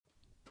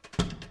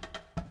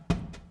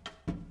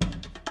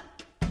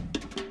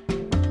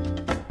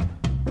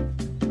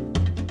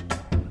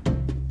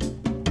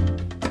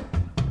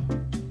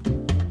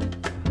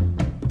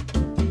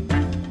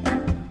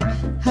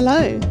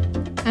Hello,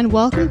 and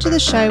welcome to the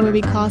show where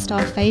we cast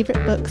our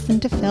favourite books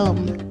into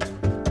film.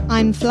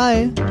 I'm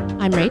Flo.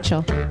 I'm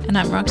Rachel. And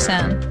I'm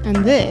Roxanne. And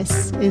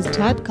this is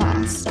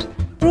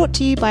Typecast, brought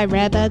to you by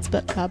Rarebirds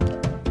Book Club.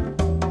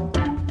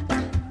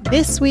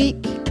 This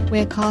week,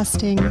 we're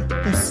casting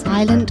The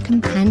Silent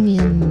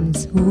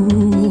Companions,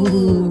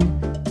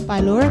 by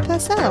Laura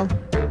Purcell.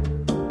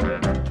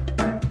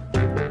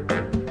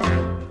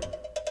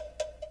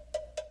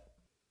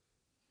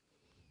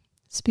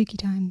 Spooky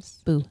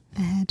times. Boo.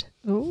 Ahead.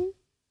 Oh.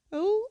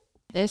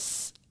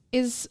 This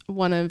is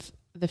one of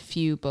the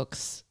few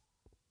books,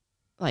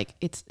 like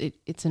it's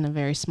in a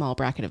very small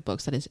bracket of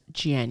books that is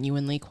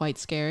genuinely quite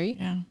scary.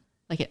 Yeah.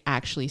 Like it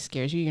actually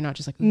scares you. You're not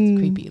just like, ooh, it's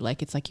creepy.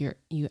 Like it's like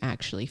you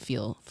actually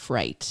feel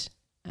fright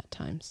at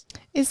times.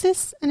 Is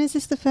this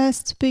the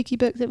first spooky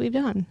book that we've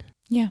done?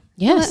 Yeah.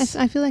 Yes.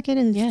 I feel like it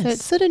is. Yes. So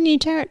it's sort of new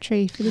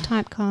territory for the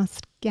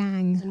Typecast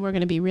gang. And we're going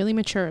to be really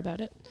mature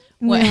about it.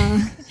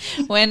 Yeah.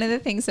 One of the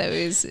things that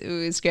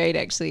was great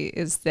actually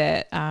is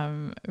that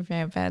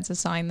Rarebirds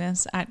assigned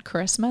this at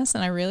Christmas,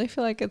 and I really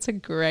feel like it's a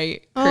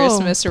great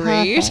Christmas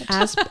read.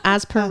 As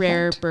per Perfect.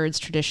 Rare Birds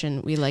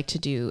tradition, we like to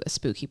do a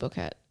spooky book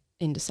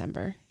in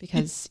December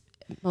because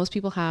most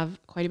people have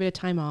quite a bit of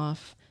time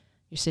off.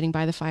 You're sitting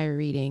by the fire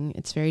reading.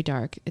 It's very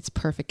dark. It's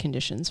perfect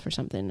conditions for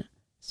something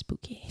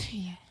spooky.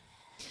 Yeah.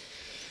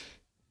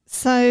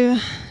 So,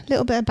 a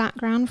little bit of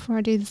background before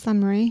I do the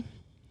summary.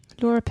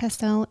 Laura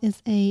Purcell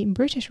is a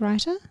British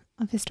writer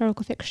of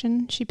historical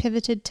fiction. She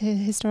pivoted to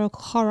historical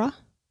horror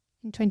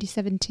in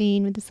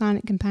 2017 with The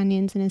Silent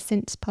Companions and has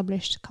since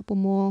published a couple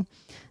more.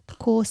 The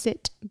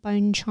Corset,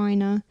 Bone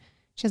China.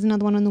 She has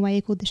another one on the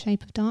way called The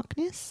Shape of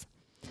Darkness.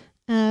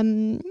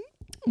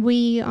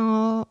 We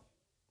are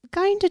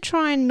going to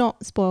try and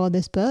not spoil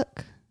this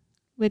book.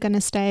 We're going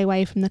to stay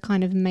away from the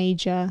kind of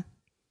major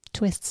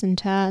twists and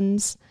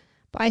turns.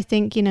 But I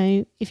think,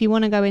 if you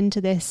want to go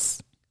into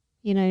this,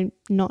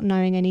 not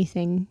knowing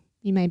anything,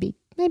 you maybe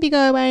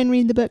go away and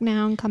read the book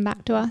now and come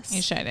back to us.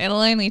 You should.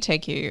 It'll only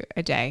take you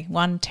a day.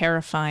 One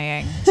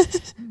terrifying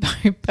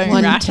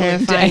One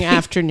terrifying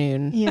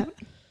afternoon. Yeah.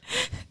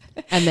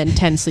 And then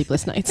 10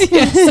 sleepless nights.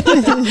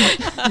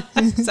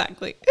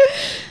 Exactly.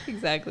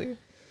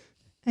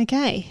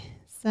 Okay.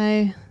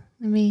 So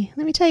let me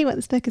tell you what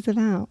this book is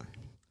about.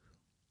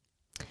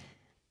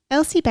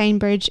 Elsie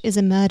Bainbridge is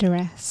a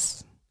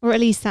murderess, or at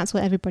least that's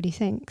what everybody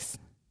thinks.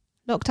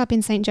 Locked up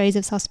in St.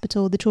 Joseph's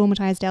Hospital, the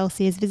traumatised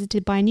Elsie is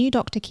visited by a new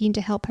doctor keen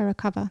to help her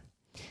recover.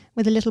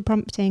 With a little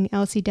prompting,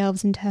 Elsie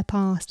delves into her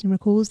past and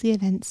recalls the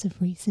events of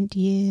recent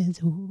years.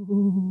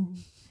 Ooh.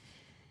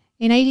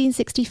 In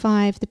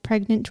 1865, the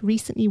pregnant,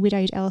 recently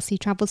widowed Elsie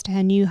travels to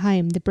her new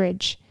home, the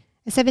Bridge,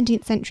 a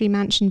 17th century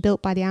mansion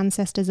built by the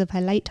ancestors of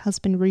her late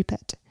husband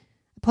Rupert.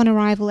 Upon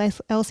arrival,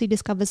 Elsie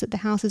discovers that the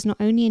house is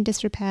not only in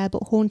disrepair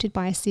but haunted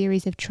by a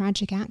series of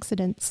tragic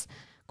accidents,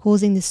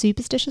 causing the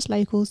superstitious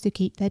locals to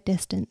keep their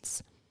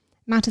distance.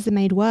 Matters are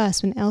made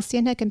worse when Elsie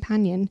and her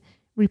companion,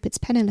 Rupert's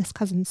penniless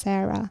cousin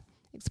Sarah,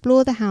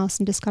 explore the house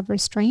and discover a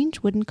strange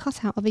wooden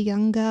cutout of a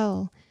young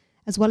girl,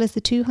 as well as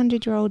the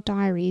 200-year-old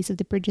diaries of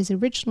the Bridge's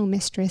original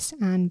mistress,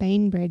 Anne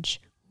Bainbridge.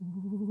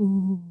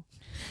 Ooh.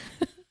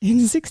 In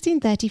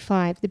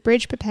 1635, the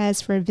Bridge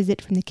prepares for a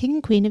visit from the King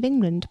and Queen of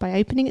England by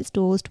opening its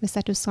doors to a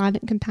set of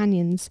silent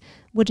companions,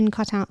 wooden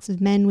cutouts of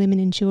men,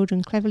 women and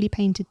children cleverly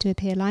painted to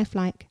appear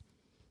lifelike.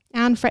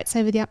 Anne frets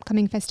over the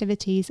upcoming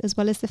festivities as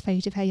well as the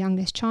fate of her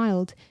youngest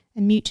child, a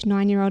mute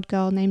 9-year-old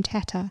girl named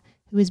Hetta,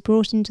 who is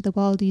brought into the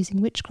world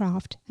using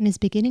witchcraft and is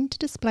beginning to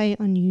display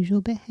unusual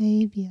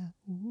behaviour.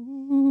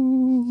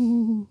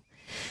 Ooh.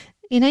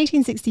 In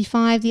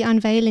 1865, the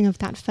unveiling of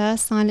that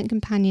first silent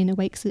companion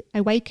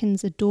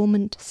awakens a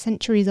dormant,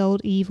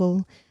 centuries-old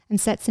evil and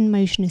sets in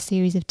motion a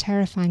series of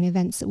terrifying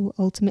events that will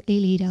ultimately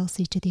lead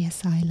Elsie to the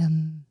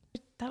asylum.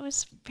 That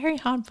was a very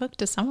hard book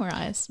to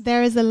summarise.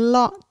 There is a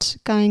lot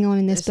going on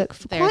in this book.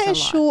 There's Quite a a lot.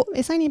 short,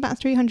 it's only about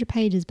 300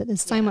 pages, but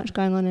there's so much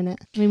going on in it.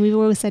 I mean, we've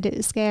always said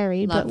it's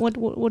scary, but what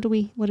do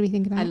we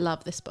think about I it?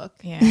 love this book.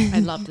 Yeah.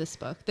 I love this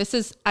book.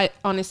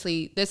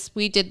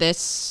 We did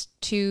this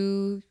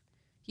 2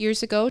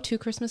 years ago, 2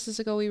 Christmases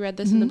ago, we read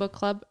this in the book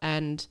club,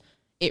 and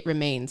it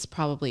remains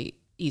probably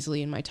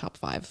easily in my top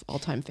 5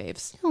 all-time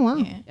faves. Oh, wow.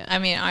 Yeah. I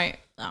mean, I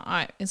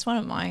it's one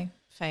of my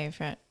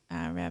favourite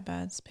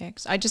Rarebirds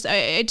picks. I just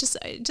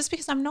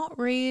because I'm not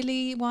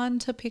really one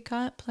to pick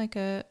up like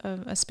a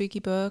spooky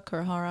book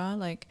or horror,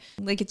 like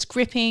it's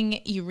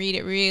gripping. You read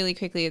it really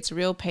quickly. It's a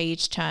real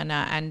page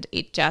turner, and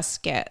it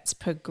just gets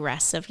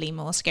progressively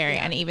more scary.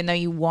 And even though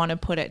you want to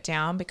put it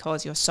down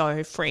because you're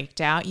so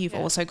freaked out, you've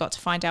also got to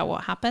find out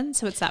what happened.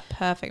 So it's that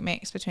perfect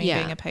mix between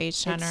being a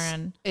page turner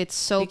and it's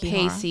so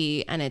pacey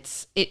horror. And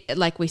it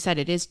like we said,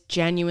 it is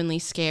genuinely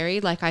scary.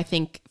 Like I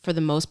think for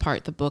the most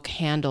part, the book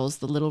handles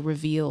the little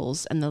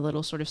reveals and the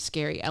little sort of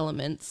scary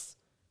elements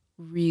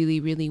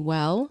really, really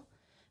well,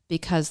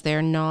 because they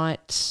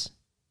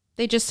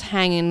just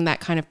hang in that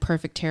kind of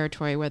perfect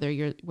territory, where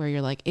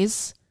you're like,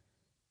 is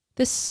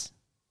this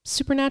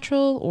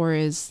supernatural or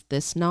is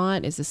this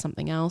not? Is this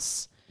something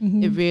else?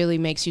 Mm-hmm. It really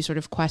makes you sort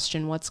of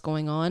question what's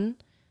going on.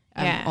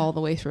 Yeah. all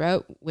the way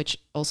throughout, which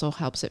also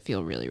helps it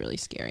feel really, really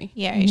scary.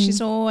 Yeah, Mhm.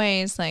 she's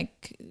always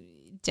like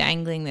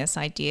dangling this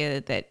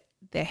idea that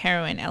the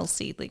heroine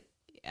Elsie, like,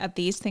 are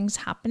these things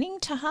happening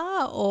to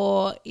her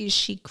or is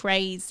she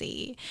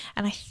crazy?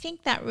 And I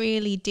think that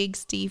really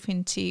digs deep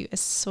into a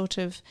sort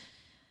of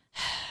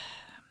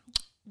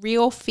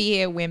real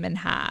fear women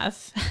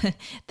have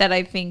that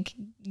I think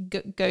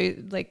go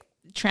like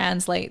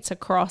translates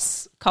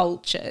across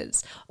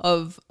cultures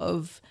of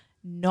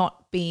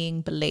not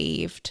being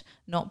believed,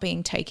 not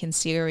being taken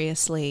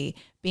seriously,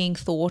 being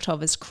thought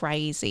of as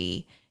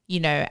crazy, you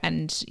know.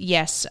 And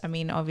yes, I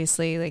mean,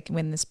 obviously, like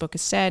when this book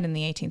is set in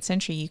the 18th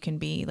century, you can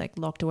be like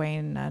locked away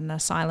in an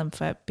asylum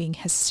for being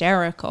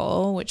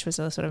hysterical, which was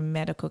a sort of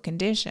medical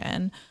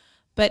condition.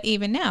 But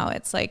even now,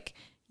 it's like,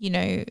 you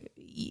know,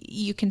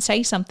 you can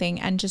say something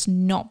and just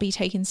not be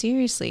taken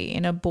seriously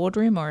in a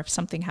boardroom or if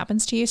something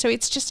happens to you. So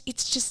it just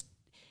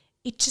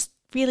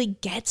really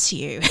gets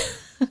you.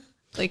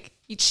 Like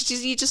you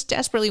just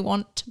desperately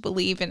want to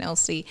believe in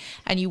Elsie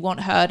and you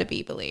want her to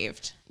be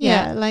believed.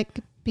 Yeah,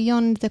 like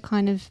beyond the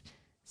kind of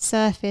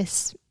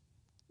surface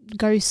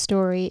ghost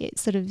story, it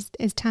sort of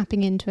is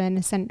tapping into an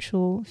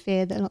essential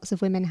fear that lots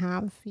of women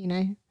have, you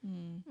know.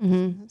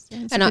 Mm-hmm.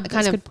 That's And a good,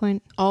 kind that's a of good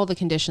point. all the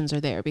conditions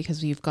are there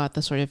because you've got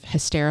the sort of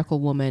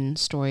hysterical woman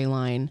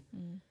storyline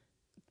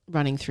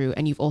running through,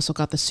 and you've also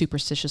got the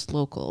superstitious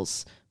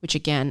locals, which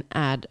again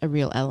add a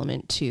real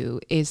element to,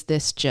 is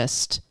this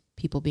just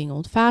people being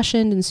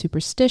old-fashioned and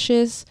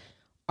superstitious?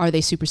 Are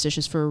they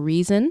superstitious for a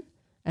reason?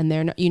 And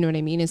they're not, you know what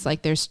I mean? It's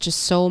like there's just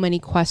so many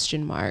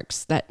question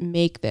marks that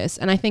make this.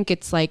 And I think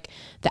it's like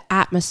the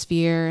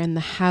atmosphere and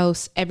the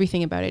house,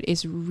 everything about it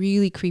is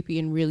really creepy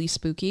and really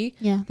spooky.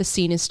 Yeah. The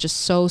scene is just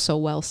so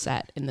well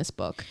set in this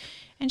book.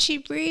 And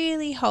she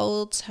really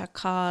holds her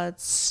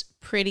cards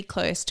pretty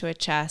close to her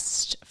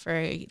chest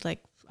for,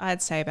 like,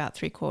 I'd say about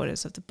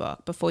 3/4 of the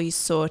book before you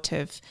sort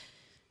of,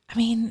 I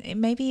mean,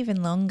 maybe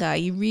even longer.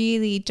 You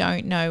really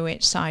don't know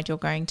which side you're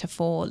going to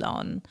fall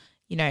on.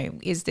 You know,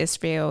 is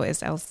this real?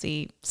 Is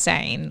Elsie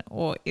sane?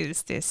 Or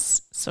is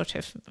this sort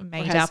of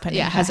made up and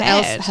in her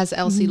head? Has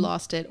Elsie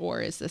lost it,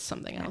 or is this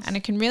something else? And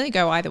it can really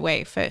go either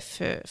way for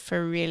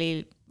a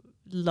really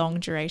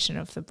long duration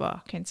of the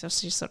book. And so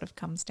she sort of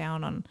comes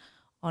down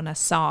on a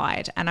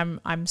side. And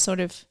I'm sort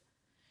of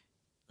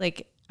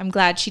like, I'm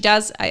glad she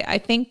does. I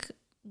think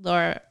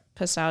Laura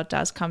Purcell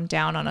does come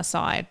down on a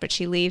side, but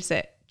she leaves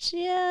it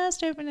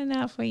just open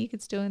enough where you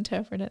could still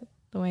interpret it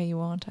the way you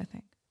want, I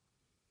think.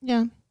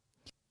 Yeah.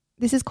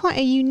 This is quite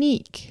a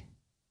unique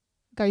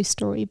ghost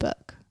story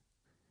book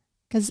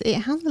because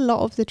it has a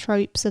lot of the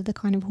tropes of the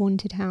kind of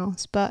haunted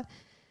house, but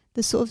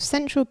the sort of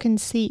central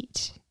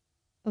conceit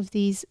of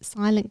these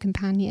silent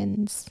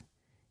companions,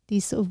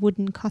 these sort of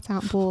wooden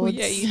cutout boards.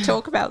 Yeah, you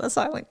talk about the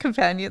silent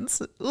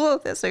companions. Oh,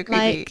 they're so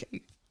creepy.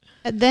 Like,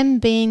 them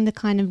being the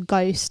kind of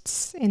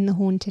ghosts in the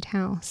haunted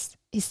house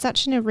is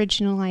such an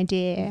original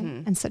idea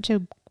and such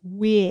a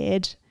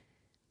weird,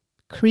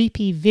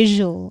 creepy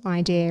visual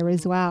idea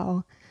as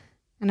well.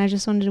 And I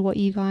just wondered what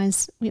you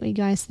guys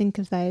think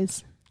of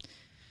those.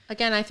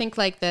 Again, I think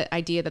like the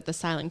idea that the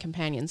silent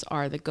companions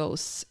are the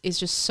ghosts is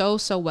just so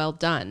well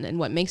done. And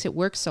what makes it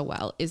work so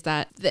well is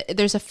that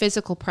there's a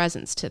physical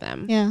presence to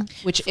them. Yeah.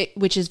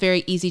 Which is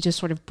very easy to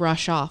sort of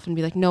brush off and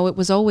be like, no, it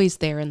was always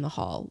there in the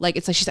hall. Like,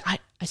 it's like, she's like,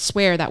 I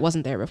swear that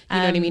wasn't there before. You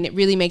know what I mean? It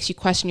really makes you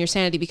question your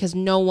sanity because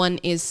no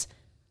one's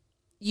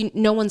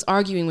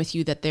arguing with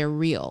you that they're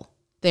real.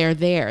 They're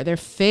there. They're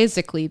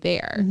physically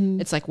there.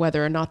 It's like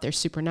whether or not they're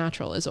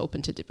supernatural is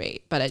open to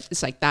debate. But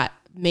it's like that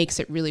makes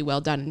it really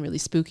well done and really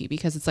spooky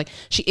because it's like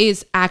she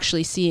is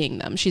actually seeing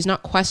them. She's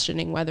not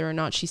questioning whether or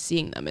not she's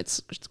seeing them.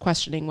 It's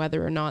questioning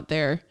whether or not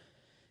they're,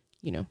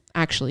 you know,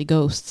 actually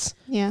ghosts.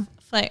 Yeah.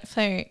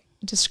 Flo,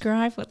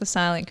 describe what the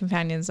silent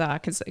companions are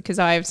because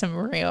I have some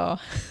real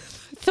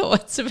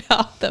thoughts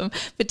about them,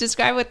 but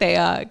describe what they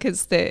are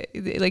because they're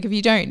like, if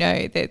you don't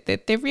know,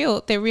 they're real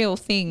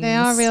things. They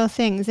are real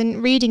things.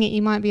 And reading it,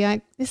 you might be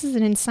like, this is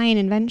an insane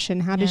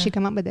invention. How did she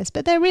come up with this?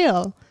 But they're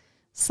real.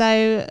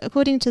 So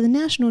according to the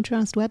National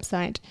Trust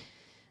website,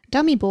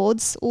 dummy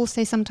boards,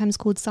 also sometimes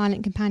called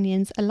silent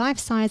companions, are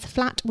life-size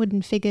flat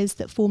wooden figures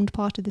that formed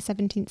part of the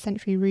 17th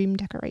century room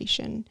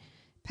decoration.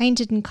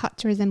 Painted and cut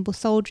to resemble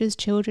soldiers,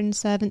 children,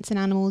 servants and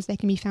animals, they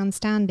can be found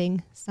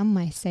standing, some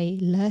might say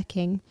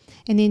lurking,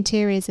 in the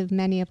interiors of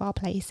many of our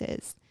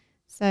places.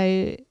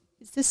 So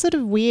it's this sort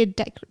of weird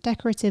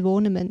decorative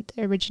ornament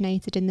that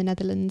originated in the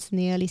Netherlands in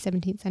the early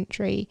 17th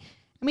century.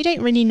 And we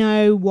don't really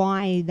know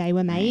why they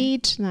were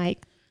made.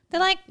 They're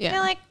like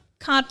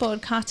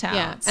cardboard cutouts.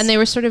 Yeah, and they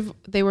were sort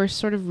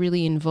of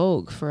really in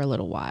vogue for a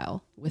little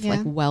while with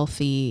like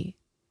wealthy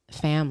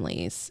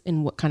families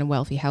in what kind of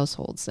wealthy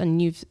households.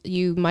 And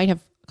you might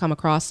have come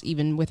across,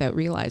 even without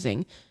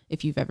realizing,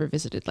 if you've ever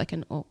visited like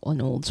an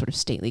old sort of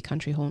stately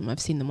country home. I've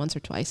seen them once or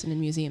twice and in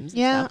museums.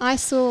 Yeah, stuff. I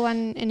saw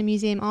one in a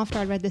museum after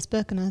I read this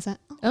book and I was like,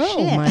 Oh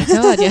shit. my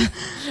God, yeah.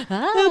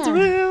 That's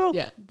real.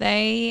 Yeah.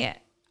 They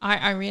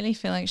I really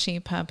feel like she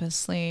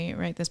purposely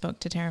wrote this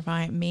book to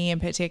terrify me in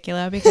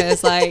particular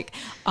because like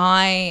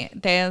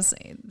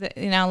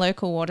in our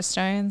local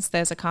Waterstones,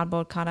 there's a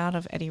cardboard cutout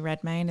of Eddie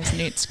Redmayne as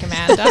Newt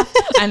Scamander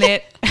and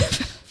it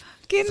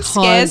fucking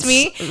scares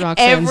me Roxanne's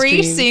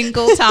every dream.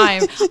 single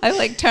time. I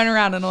like turn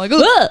around and I'm like,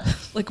 ugh!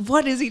 Like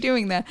what is he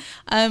doing there?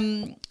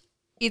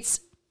 It's,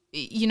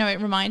 you know, it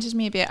reminded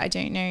me a bit. I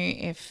don't know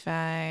if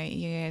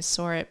you guys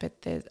saw it,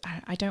 but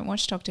I don't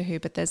watch Doctor Who.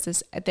 But there's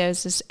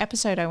this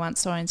episode I once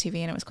saw on TV,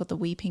 and it was called The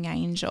Weeping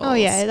Angels. Oh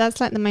yeah, that's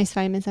like the most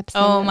famous episode.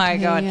 Oh of my Doctor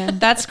Who, god, yeah.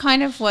 that's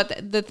kind of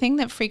what the thing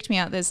that freaked me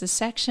out. There's this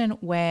section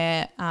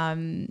where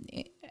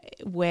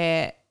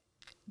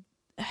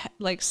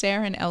like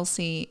Sarah and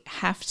Elsie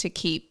have to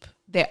keep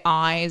their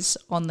eyes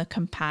on the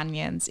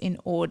companions in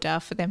order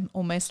for them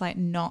almost like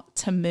not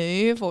to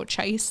move or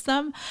chase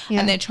them. Yeah.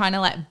 And they're trying to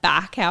like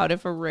back out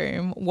of a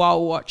room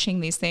while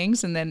watching these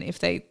things. And then if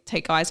they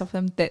take eyes off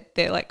them,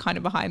 they're like kind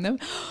of behind them.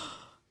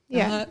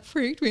 Yeah. That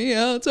freaked me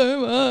out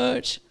so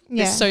much.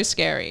 Yeah. It's so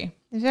scary.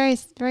 It's very,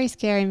 very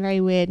scary and very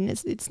weird, and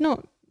it's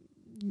not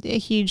a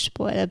huge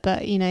spoiler,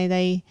 but you know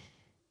they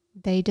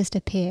just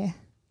appear.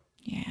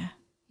 Yeah.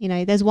 You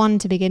know, there's one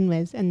to begin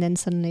with, and then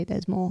suddenly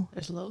there's more.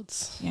 There's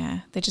loads. Yeah.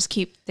 They just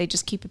keep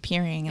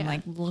appearing and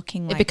like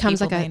looking like It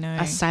becomes people like they know.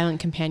 a silent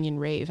companion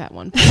rave at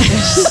one point.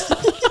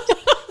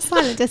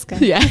 Silent disco.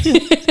 Yeah.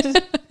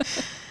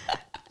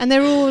 And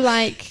they're all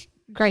like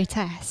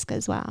grotesque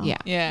as well. Yeah.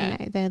 Yeah. You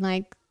know, they're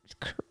like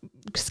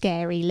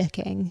scary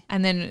looking.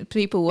 And then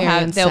people will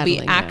Very there'll be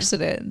unsettling, yeah.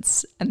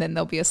 accidents and then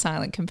there'll be a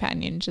silent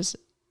companion just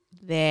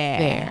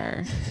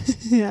there.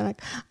 Yeah,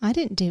 like I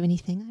didn't do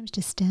anything. I was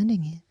just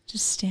standing here.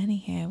 Just standing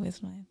here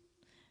with my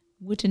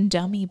wooden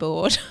dummy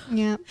board.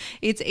 Yeah.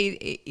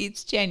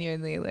 It's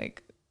genuinely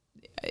like,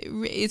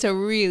 it's a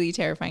really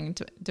terrifying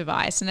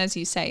device. And as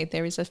you say,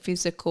 there is a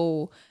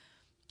physical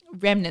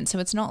remnant. So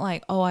it's not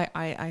like, oh,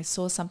 I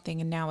saw something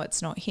and now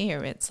it's not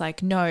here. It's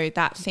like, no,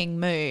 that thing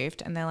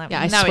moved. And they're like,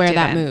 Yeah, well, I no, it swear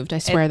that didn't. moved. I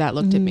swear that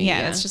looked at me.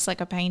 Yeah, it's just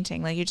like a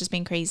painting. Like you're just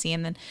being crazy.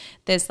 And then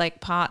there's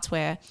like parts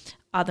where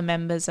other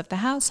members of the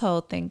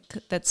household think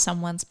that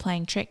someone's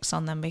playing tricks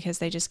on them because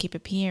they just keep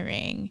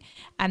appearing.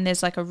 And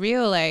there's like a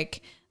real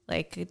like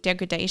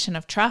degradation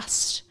of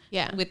trust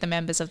with the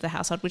members of the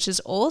household, which is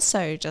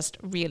also just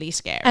really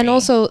scary. And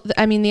also,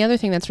 I mean, the other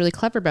thing that's really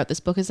clever about this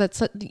book is that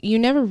you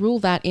never rule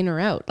that in or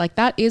out. Like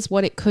that is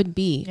what it could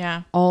be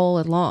all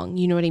along.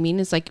 You know what I mean?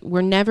 It's like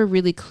we're never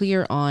really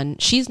clear on,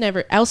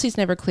 Elsie's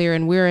never clear,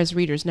 and we're as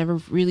readers never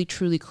really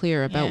truly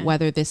clear about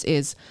whether this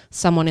is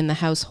someone in the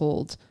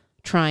household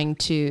trying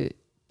to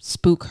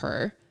spook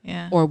her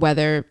or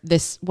whether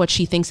what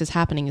she thinks is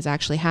happening is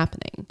actually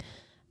happening.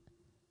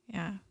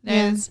 Yeah.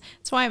 It's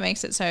why it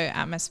makes it so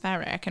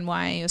atmospheric and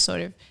why you're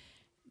sort of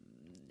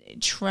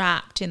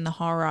trapped in the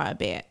horror a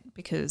bit,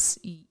 because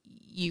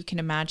you can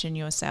imagine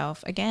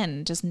yourself,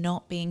 again, just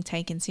not being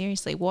taken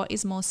seriously. What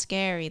is more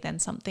scary than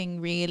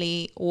something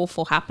really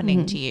awful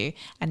happening to you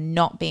and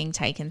not being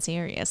taken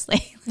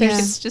seriously?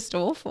 It's just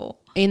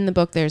awful. In the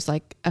book, there's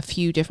like a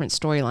few different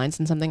storylines,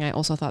 and something I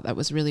also thought that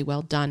was really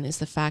well done is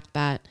the fact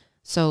that,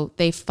 so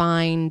they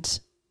find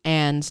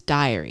Anne's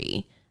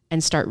diary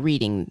and start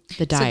reading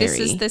the diary. So this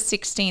is the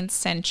 16th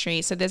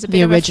century. So there's a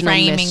bit of a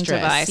framing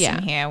device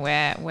in here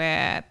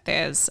where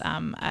there's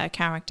a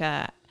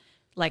character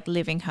like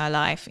living her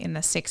life in the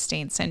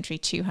 16th century,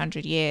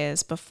 200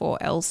 years before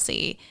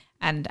Elsie,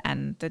 and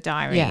the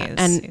diary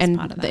is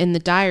part of that. In the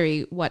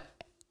diary, what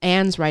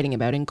Anne's writing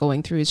about and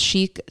going through is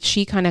she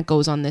kind of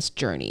goes on this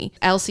journey.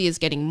 Elsie is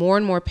getting more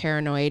and more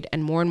paranoid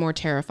and more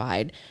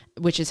terrified,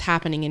 which is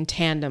happening in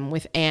tandem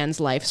with Anne's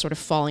life sort of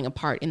falling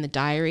apart in the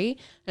diary.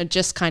 And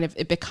just kind of,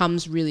 it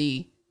becomes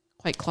really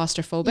quite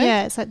claustrophobic.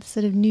 Yeah, it's like the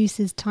sort of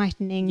nooses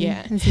tightening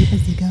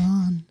as you go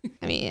on.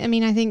 I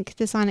mean, I think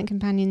the Silent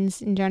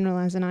Companions in general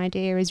as an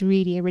idea is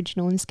really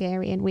original and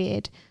scary and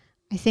weird.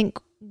 I think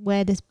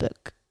where this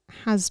book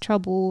has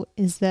trouble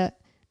is that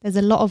there's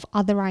a lot of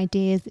other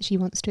ideas that she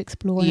wants to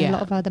explore and a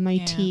lot of other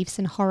motifs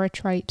and horror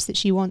tropes that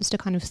she wants to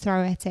kind of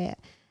throw at it.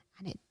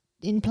 And it,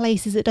 in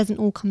places it doesn't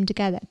all come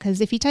together.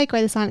 Because if you take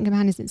away the Silent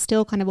Companions, it's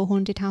still kind of a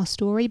haunted house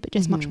story, but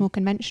just much more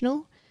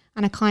conventional.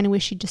 And I kind of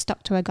wish she'd just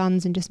stuck to her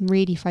guns and just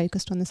really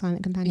focused on the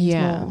Silent Companions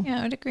more. Yeah,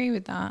 I would agree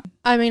with that.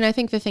 I mean, I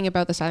think the thing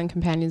about the Silent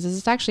Companions is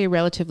it's actually a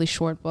relatively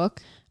short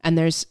book,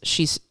 and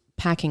she's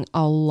packing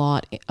a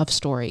lot of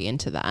story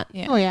into that.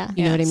 Yeah. Oh yeah.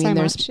 You know what I mean? So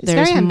There's much. It's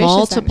very ambitious,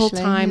 multiple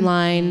actually.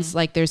 timelines,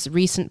 like there's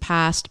recent,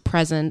 past,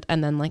 present,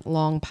 and then like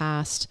long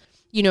past.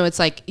 You know, it's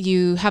like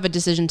you have a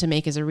decision to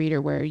make as a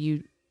reader where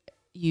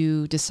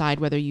you decide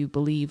whether you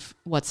believe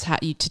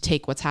to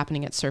take what's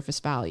happening at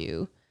surface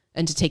value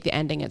and to take the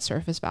ending at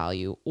surface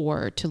value,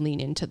 or to lean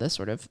into the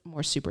sort of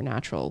more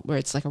supernatural, where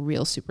it's like a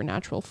real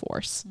supernatural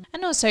force.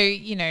 And also,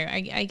 you know,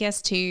 I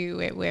guess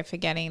too, we're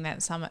forgetting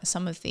that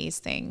some of these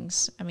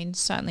things, I mean,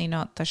 certainly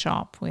not the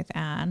shop with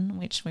Anne,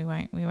 which we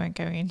won't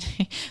go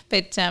into,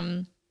 but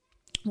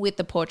with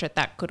the portrait,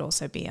 that could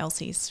also be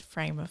Elsie's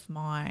frame of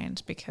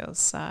mind,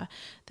 because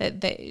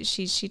that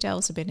she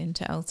delves a bit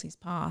into Elsie's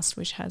past,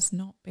 which has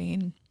not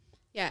been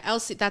Yeah,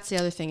 Elsie, that's the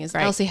other thing is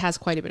Elsie has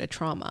quite a bit of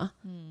trauma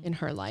in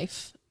her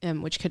life,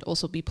 which could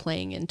also be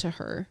playing into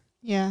her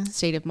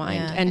state of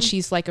mind. Yeah. And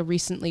she's like a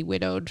recently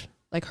widowed,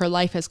 like her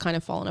life has kind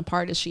of fallen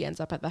apart as she ends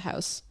up at the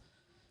house.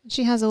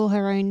 She has all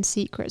her own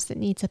secrets that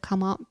need to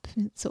come up,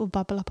 sort of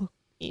bubble up,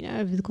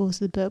 over the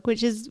course of the book,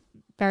 which is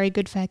very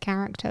good for her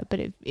character, but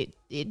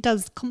it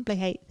does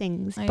complicate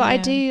things. But I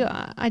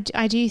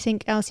do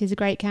think Elsie is a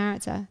great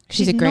character.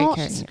 She's a great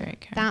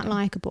character. That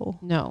likable.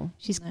 No.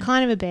 She's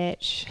kind of a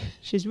bitch.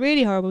 She's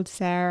really horrible to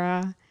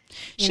Sarah.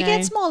 She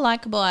gets more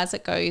likable as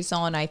it goes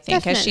on, I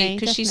think,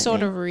 because she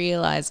sort of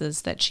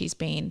realizes that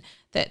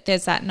that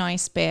there's that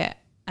nice bit,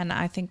 and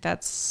I think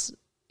it's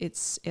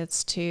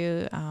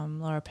to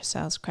Laura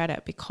Purcell's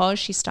credit, because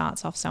she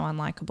starts off so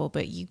unlikable,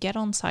 but you get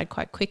on side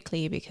quite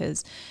quickly,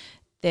 because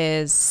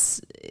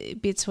there's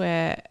bits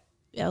where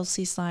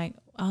Elsie's like,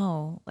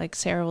 oh, like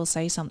Sarah will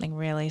say something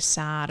really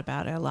sad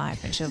about her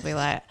life, and she'll be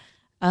like,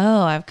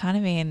 oh, I've kind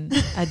of been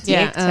a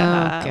dick to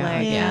her.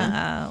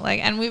 God.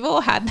 Like, and we've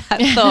all had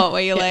that thought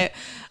where you're like,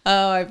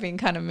 oh, I've been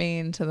kind of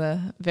mean to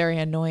the very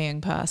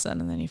annoying person,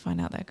 and then you find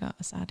out they've got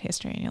a sad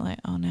history, and you're like,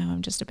 oh no,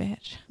 I'm just a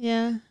bitch.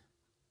 Yeah.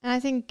 And I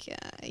think,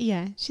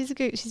 she's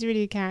a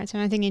really good character.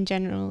 And I think in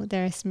general,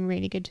 there are some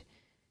really good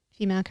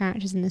female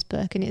characters in this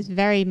book, and it's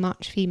very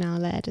much female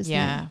led, isn't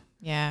it?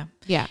 Yeah.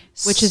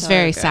 Which is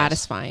very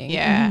satisfying.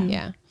 Yeah. Mm-hmm.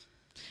 Yeah.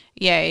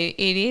 Yeah, it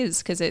is,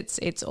 because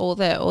it's all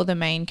the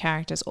main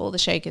characters, all the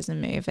shakers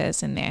and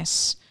movers in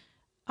this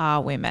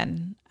are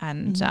women,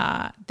 and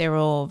they're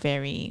all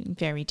very,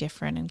 very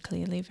different, and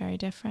clearly very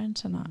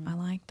different, and I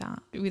like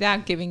that.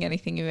 Without giving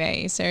anything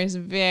away, Sarah's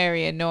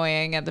very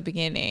annoying at the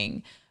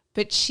beginning,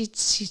 but she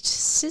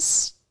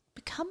just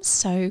becomes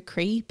so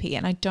creepy,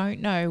 and I don't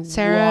know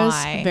Sarah's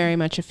why. very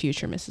much a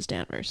future Mrs.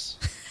 Danvers.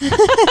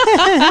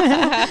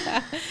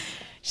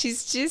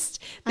 She's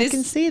just I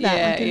can see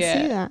that.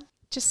 See that.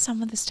 Just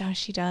some of the stuff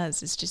she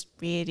does is just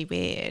really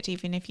weird.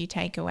 Even if you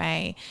take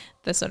away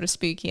the sort of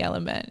spooky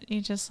element,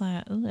 you're just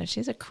like, oh,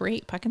 she's a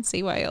creep. I can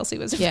see why Elsie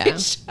was a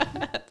bitch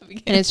at the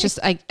beginning. And it's just,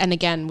 and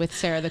again, with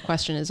Sarah, the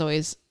question is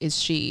always, is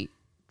she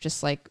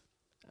just like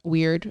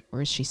weird,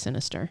 or is she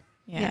sinister?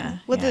 Yeah.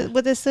 Well,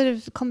 the sort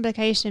of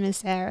complication with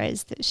Sarah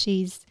is that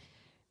she's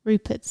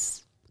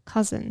Rupert's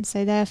cousin.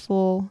 So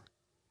therefore,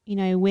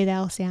 with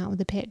Elsie out of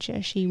the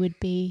picture, she would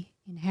be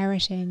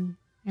inheriting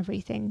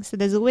everything. So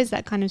there's always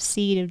that kind of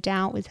seed of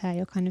doubt with her.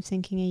 You're kind of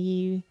thinking, are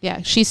you...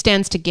 Yeah, she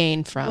stands to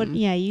gain from...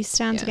 you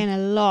stand to gain a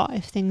lot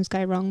if things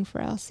go wrong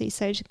for Elsie.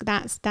 So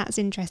that's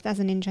interest. That's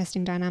an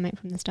interesting dynamic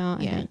from the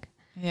start, I think.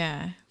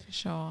 Yeah, for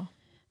sure.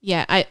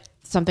 Yeah,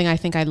 something I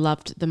think I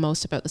loved the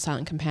most about The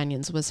Silent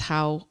Companions was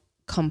how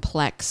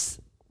complex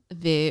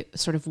the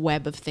sort of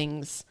web of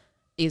things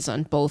is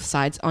on both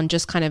sides, on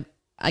just kind of,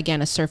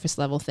 again, a surface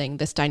level thing,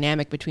 this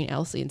dynamic between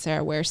Elsie and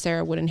Sarah, where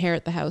Sarah would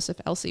inherit the house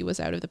if Elsie was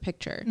out of the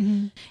picture.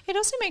 Mm-hmm. It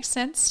also makes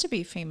sense to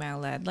be female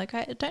led. Like,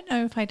 I don't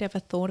know if I'd ever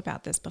thought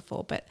about this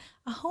before, but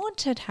a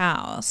haunted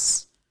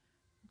house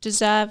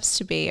deserves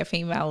to be a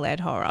female led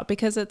horror,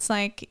 because it's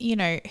like,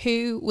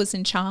 who was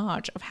in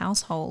charge of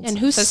households and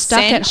who's for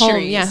stuck centuries? at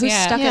home? Yeah, who's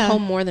stuck at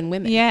home more than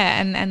women?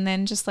 Yeah, and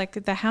then just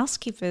like the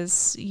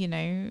housekeepers,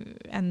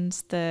 and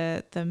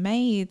the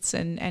maids,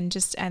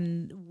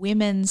 and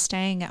women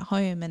staying at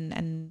home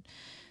and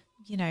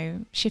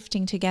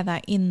shifting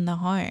together in the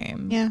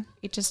home. Yeah,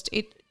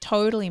 it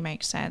totally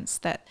makes sense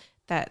that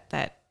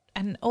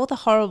and all the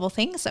horrible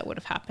things that would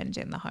have happened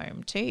in the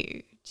home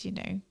too.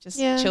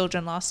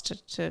 Children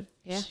lost to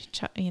well,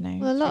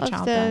 a lot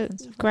of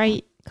the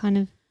great kind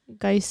of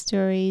ghost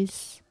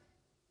stories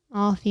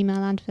are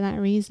female led for that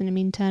reason. I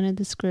mean, Turner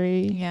the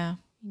Screw. Yeah.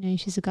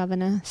 She's a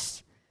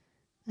governess.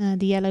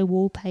 The Yellow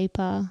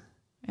Wallpaper.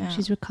 Yeah.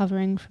 She's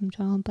recovering from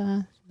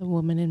childbirth. The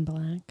Woman in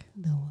Black.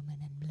 The Woman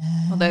in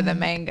Black. Although the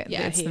main guy,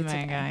 Yeah, it's the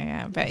main guy,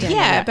 yeah. But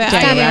but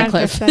Daniel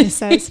Radcliffe. Radcliffe,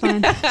 so it's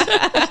fine.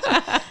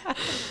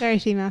 Very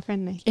female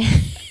friendly.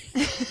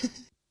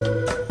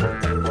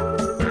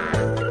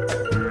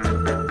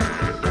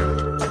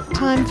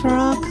 Time for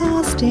our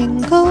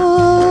casting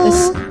call.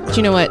 Do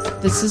you know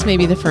what? This is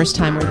maybe the first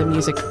time where the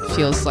music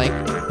feels like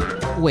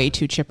way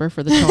too chipper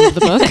for the tone of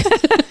the book.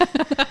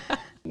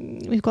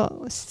 We've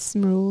got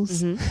some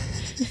rules.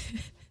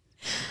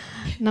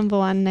 Mm-hmm. Number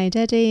 1, no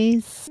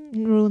daddies.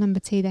 Rule number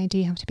 2, they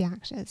do have to be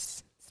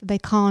actors. So they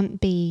can't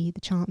be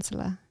the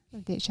Chancellor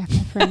of the Exchequer,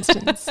 for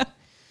instance.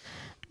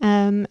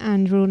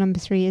 And rule number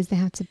 3 is you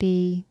have to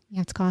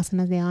cast them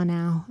as they are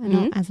now and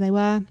not as they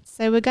were.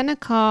 So we're gonna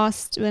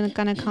cast a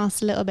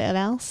little bit of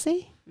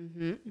Elsie.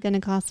 Mm-hmm. We're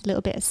gonna cast a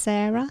little bit of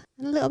Sarah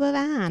and a little bit of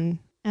Anne.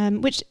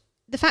 Which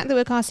the fact that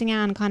we're casting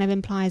Anne kind of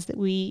implies that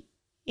we,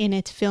 in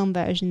a film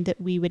version,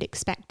 that we would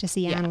expect to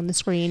see Anne on the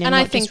screen and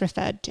not just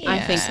referred to. I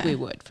think we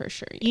would for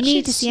sure. You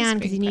need to see Anne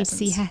because you need to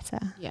see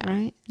Hetta,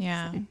 right?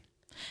 Yeah. So.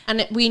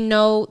 And we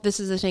know, this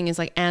is the thing, is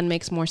like Anne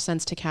makes more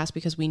sense to cast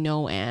because we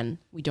know Anne.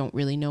 We don't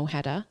really know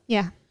Hedda.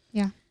 Yeah.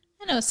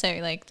 And also,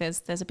 like,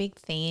 there's a big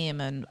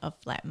theme of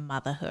like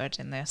motherhood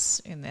in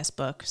this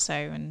book. So,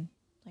 and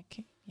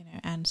like,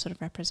 Anne sort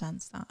of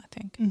represents that, I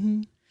think.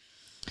 Mm-hmm.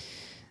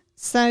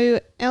 So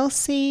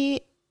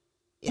Elsie,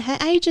 her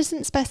age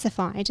isn't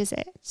specified, is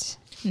it?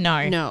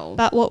 No.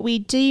 But what we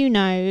do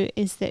know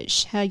is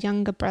that her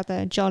younger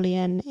brother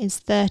Jolyon is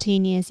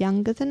 13 years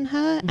younger than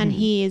her, and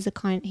he is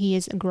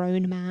a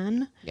grown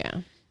man.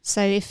 Yeah.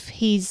 So if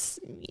he's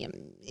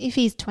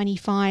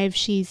 25,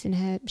 she's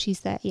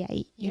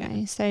 38. You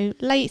know, so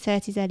late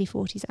 30s, early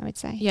 40s, I would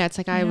say. Yeah, it's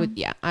like I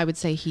would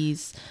say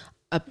he's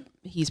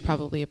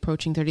probably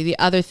approaching 30. The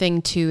other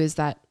thing too is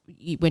that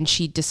when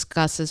she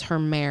discusses her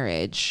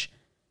marriage,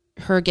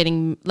 her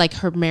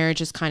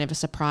marriage is kind of a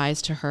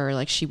surprise to her.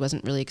 Like she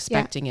wasn't really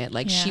expecting it.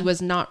 Like she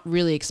was not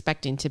really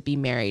expecting to be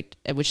married,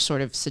 which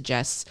sort of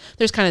suggests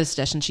there's kind of the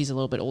suggestion she's a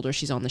little bit older.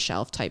 She's on the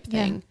shelf type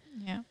thing.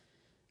 Yeah.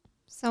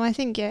 So I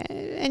think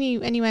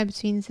anywhere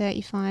between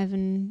 35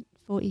 and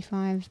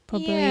 45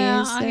 probably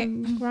is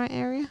the right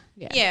area.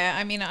 Yeah,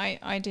 I mean,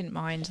 I didn't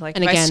mind. Like,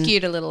 and if again, I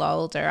skewed a little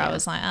older, I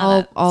was like,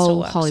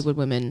 all Hollywood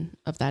women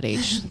of that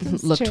age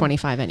look true.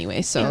 25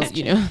 anyway. So,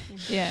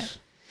 Yeah.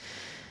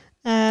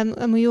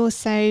 And we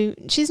also,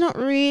 she's not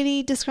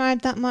really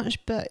described that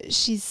much, but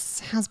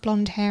has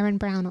blonde hair and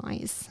brown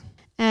eyes.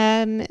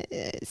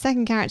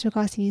 Second character we're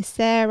casting is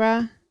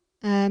Sarah.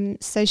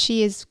 So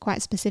she is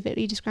quite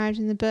specifically described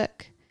in the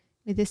book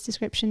with this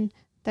description: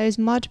 those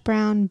mud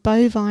brown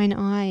bovine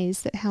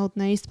eyes that held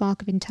no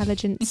spark of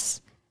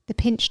intelligence, the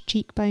pinched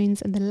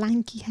cheekbones and the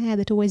lanky hair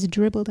that always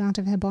dribbled out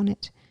of her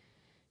bonnet.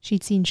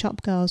 She'd seen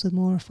shop girls with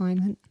more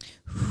refinement.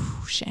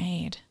 Ooh,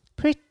 shade.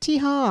 Pretty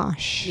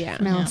harsh. Yeah.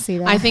 From Elsie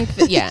there. I think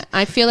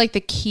I feel like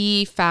the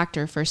key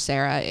factor for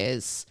Sarah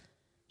is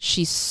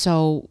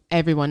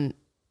everyone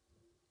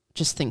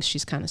just thinks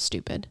she's kind of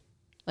stupid.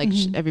 Like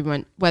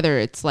everyone, whether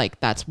it's like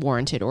that's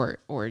warranted or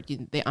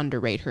they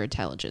underrate her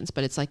intelligence,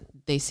 but it's like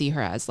they see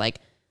her as like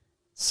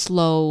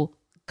slow,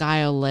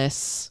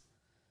 guileless,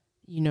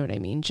 you know what I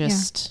mean?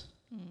 Just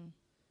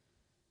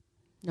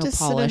no just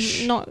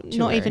polish. Sort of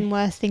not even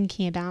worth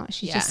thinking about.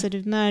 She just sort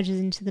of merges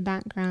into the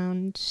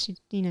background. She,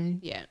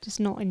 just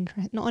not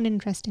an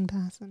interesting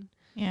person.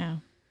 Yeah.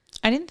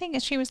 I didn't think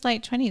she was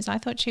late 20s. I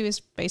thought she was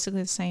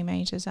basically the same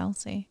age as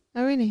Elsie.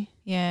 Oh, really?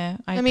 Yeah.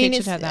 I mean, pictured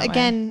it's her that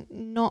again way.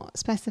 not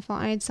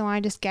specified, so I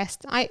just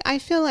guessed. I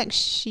feel like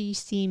she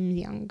seemed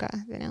younger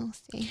than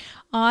Elsie.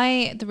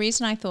 The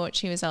reason I thought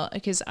she was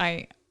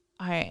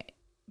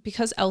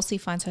because Elsie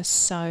finds her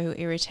so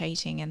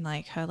irritating and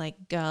like her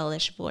like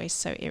girlish voice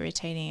so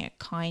irritating, it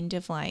kind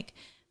of like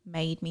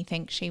made me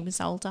think she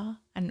was older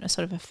and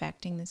sort of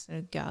affecting this sort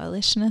of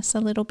girlishness a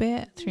little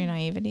bit through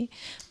naivety.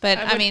 But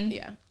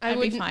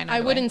I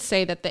wouldn't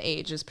say that the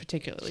age is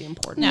particularly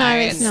important. No,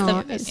 it's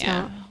not. It's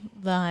not.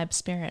 Vibe,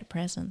 spirit,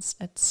 presence,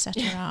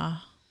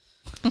 etc.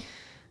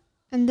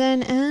 And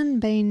then Anne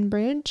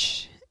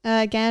Bainbridge,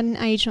 again,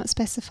 age not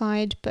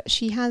specified, but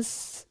she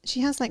has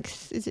like,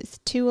 is it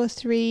 2 or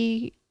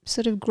 3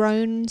 sort of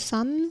grown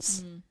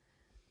sons,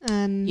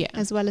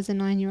 as well as a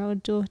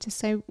 9-year-old daughter.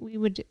 So we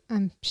would,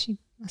 she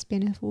must be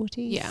in her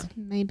 40s,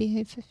 maybe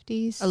her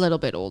 50s. A little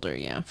bit older,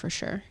 yeah, for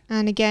sure.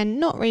 And again,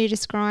 not really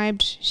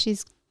described. She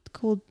is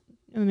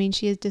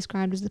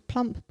described as a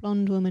plump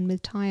blonde woman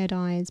with tired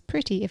eyes,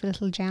 pretty if a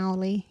little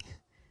jowly.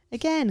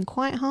 Again,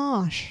 quite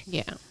harsh.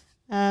 Yeah.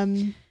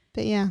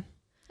 But yeah.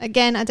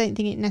 Again, I don't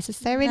think it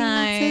necessarily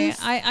matters.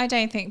 I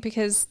don't think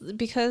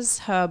because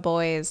her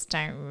boys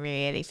don't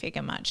really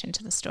figure much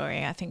into the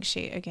story. I think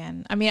she,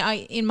 again, I mean,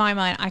 in my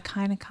mind, I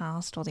kind of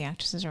cast all the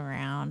actresses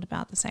around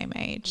about the same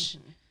age.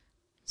 Mm-hmm.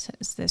 So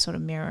they're sort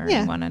of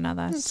mirroring one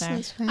another.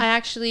 That's fair.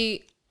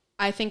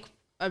 I think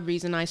a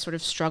reason I sort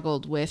of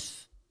struggled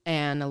with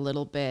Anne a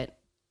little bit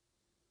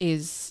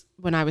is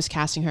when I was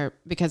casting her,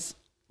 because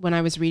when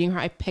I was reading her,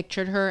 I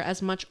pictured her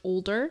as much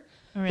older,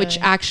 which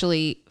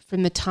actually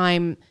from the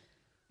time,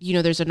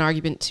 there's an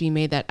argument to be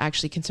made that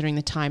actually considering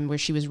the time where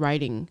she was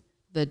writing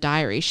the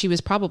diary, she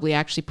was probably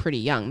actually pretty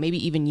young,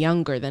 maybe even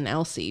younger than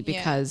Elsie,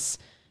 because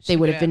they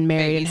would have been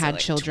married and had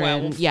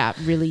children. 12. Yeah,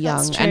 really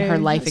young. And her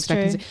life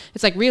expectancy. True.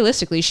 It's like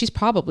realistically, she's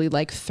probably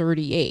like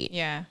 38.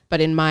 Yeah.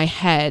 But in my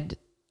head,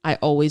 I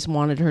always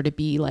wanted her to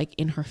be like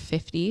in her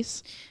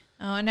 50s.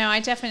 Oh, no, I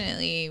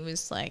definitely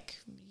was like,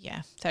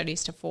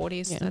 30s to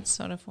 40s. Yeah. That's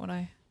sort of where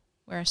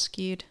I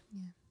skewed.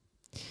 Yeah.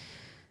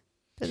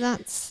 But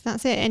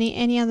that's it.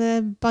 Any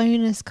other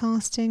bonus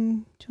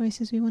casting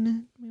choices we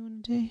wanna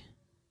do?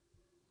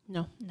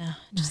 No,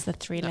 just the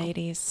 3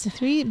 ladies. The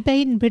 3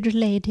 Bainbridge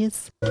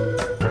ladies.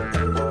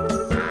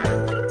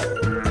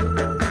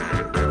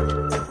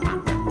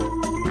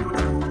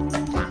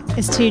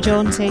 It's too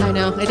jaunty. I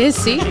know it is.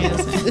 See,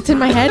 it's in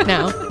my head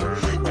now.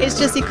 It's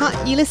just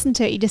you listen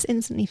to it, you just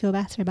instantly feel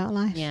better about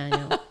life. Yeah, I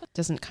know. It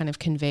doesn't kind of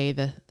convey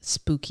the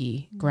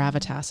spooky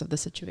gravitas of the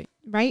situation.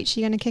 Right,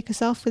 you're going to kick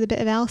us off with a bit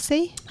of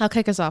Elsie? I'll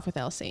kick us off with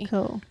Elsie.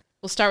 Cool.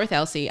 We'll start with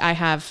Elsie. I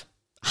have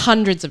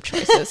hundreds of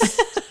choices.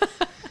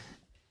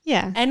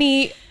 Yeah.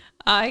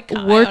 I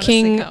honestly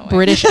working can't wait.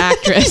 British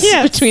actress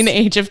Yes. between the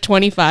age of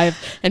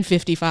 25 and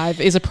 55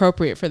 is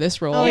appropriate for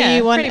this role. Oh, Yeah,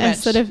 you want pretty a much.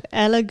 sort of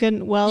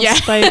elegant,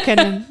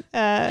 well-spoken,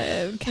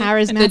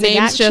 charismatic The names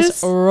actress?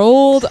 just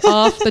rolled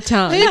off the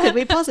tongue. Who could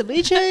we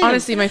possibly choose?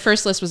 Honestly, my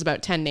first list was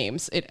about 10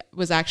 names. It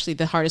was actually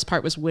the hardest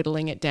part was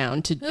whittling it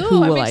down to Ooh,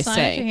 who I'm will I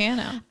excited to say. hear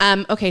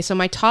now. Okay, so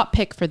my top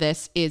pick for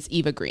this is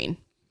Eva Green.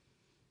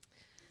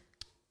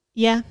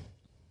 Yeah.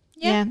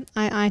 Yeah.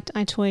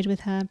 I toyed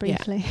with her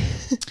briefly.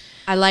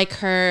 I like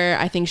her.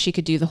 I think she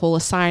could do the whole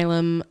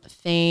asylum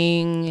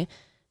thing.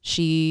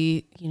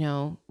 She,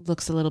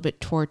 looks a little bit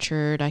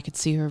tortured. I could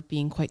see her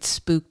being quite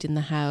spooked in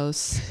the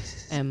house.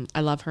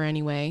 I love her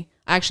anyway.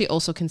 I actually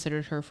also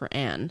considered her for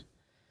Anne.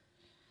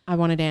 I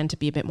wanted Anne to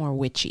be a bit more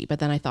witchy, but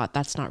then I thought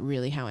that's not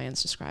really how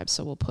Anne's described,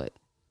 so we'll put.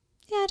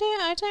 Yeah,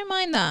 I don't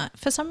mind that.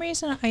 For some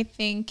reason, I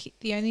think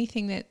the only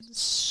thing that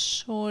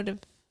sort of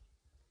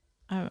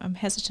I'm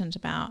hesitant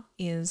about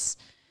is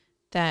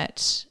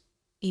that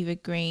Eva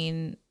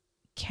Green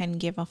can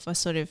give off a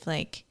sort of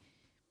like,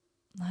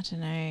 I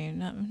don't know,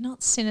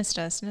 not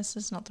sinister.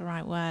 Sinister's not the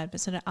right word, but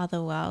sort of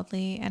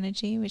otherworldly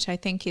energy, which I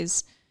think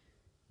is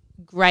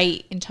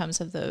great in terms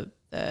of the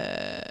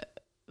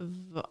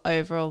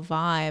overall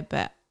vibe.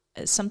 But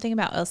something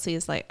about Elsie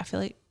is like, I feel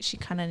like she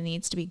kind of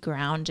needs to be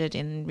grounded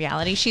in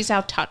reality. She's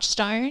our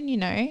touchstone,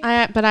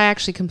 But I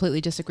actually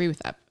completely disagree with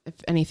that. If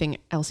anything,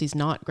 Elsie's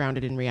not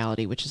grounded in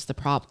reality, which is the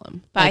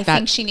problem. But Like I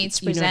think she needs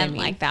to you know what I present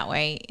mean? like that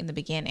way in the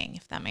beginning,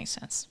 if that makes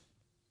sense.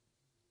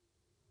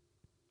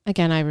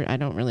 Again, I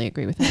don't really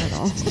agree with that at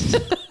all.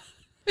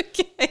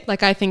 Okay.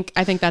 Like I think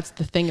that's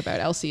the thing about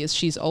Elsie is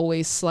she's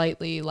always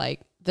slightly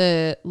like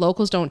the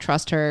locals don't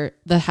trust her.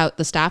 The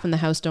staff in the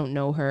house don't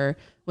know her.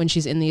 When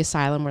she's in the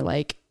asylum, we're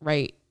like,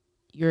 right,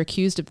 you're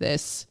accused of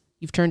this.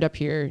 You've turned up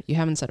here. You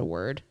haven't said a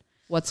word.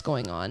 What's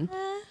going on?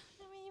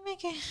 You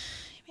make a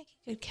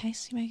good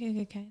case.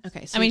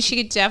 Okay. So I mean, she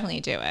could definitely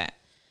do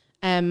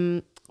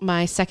it.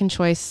 my second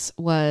choice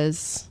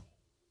was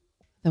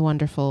the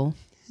wonderful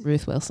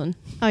Ruth Wilson.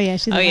 Oh, yeah,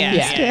 she's the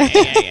yeah.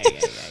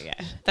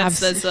 That's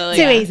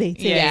Too easy.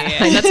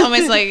 Yeah. That's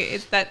almost like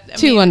it's that. I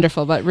Too mean,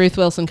 wonderful, but Ruth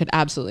Wilson could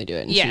absolutely do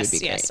it. And she would be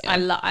great. yes.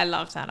 Yeah. I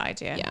love that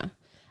idea. Yeah.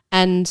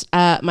 And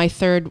my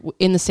third,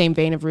 in the same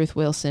vein of Ruth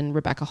Wilson,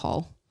 Rebecca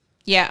Hall.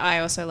 Yeah, I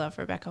also love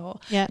Rebecca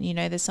Hall. Yeah.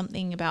 There's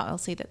something about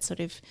Elsie that's sort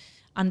of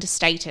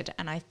understated,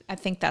 and I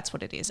think that's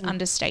what it is,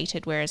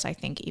 understated, whereas I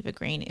think Eva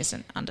Green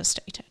isn't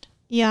understated.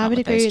 Yeah, I Not would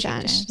with agree those with two that,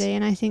 names. actually.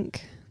 And I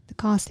think the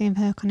casting of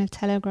her kind of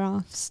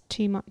telegraphs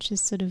too much as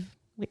sort of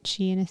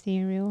witchy and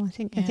ethereal. I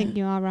think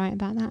you are right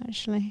about that,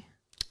 actually.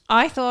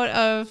 I thought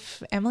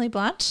of Emily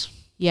Blunt.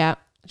 Yeah.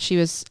 She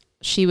was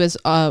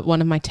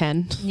one of my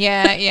 10.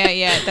 Yeah.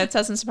 That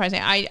doesn't surprise me.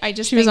 I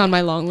just She was on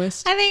my long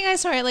list. I think I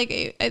saw it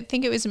like I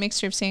think it was a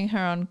mixture of seeing her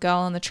on Girl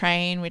on the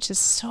Train, which is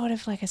sort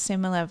of like a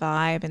similar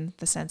vibe in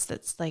the sense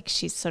that's like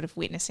she's sort of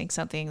witnessing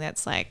something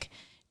that's like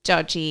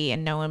dodgy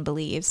and no one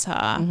believes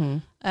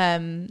her.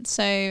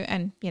 So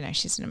and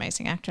she's an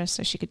amazing actress,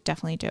 so she could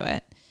definitely do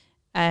it.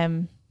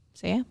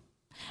 So yeah,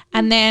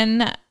 and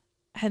then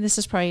and this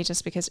is probably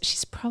just because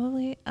she's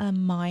probably a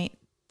mite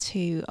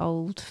too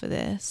old for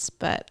this,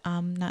 but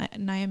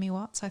Naomi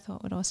Watts I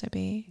thought would also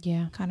be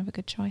kind of a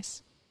good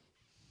choice.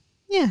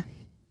 Yeah,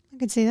 I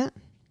could see that.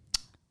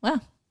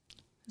 Well,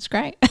 it's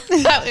great.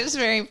 That was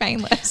very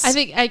painless. I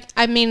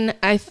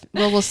think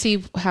we'll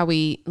see how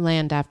we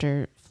land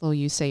after Flo,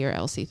 you say your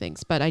Elsie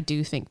things, but I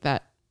do think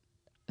that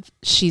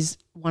she's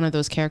one of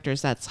those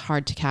characters that's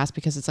hard to cast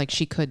because it's like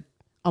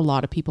a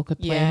lot of people could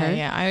play her.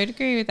 Yeah, I would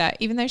agree with that.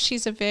 Even though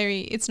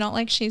it's not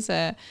like she's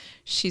a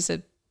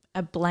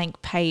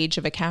blank page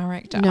of a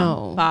character.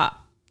 No. But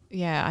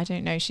yeah, I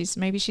don't know.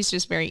 Maybe she's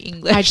just very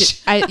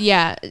English.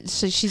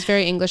 So she's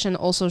very English, and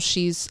also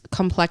she's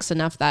complex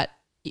enough that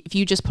if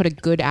you just put a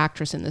good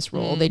actress in this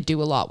role, they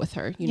do a lot with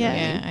her. You know what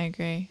I mean? I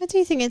agree. I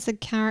do think it's a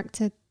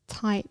character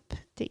type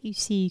that you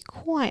see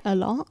quite a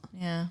lot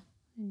Yeah.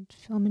 in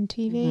film and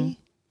TV.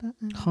 But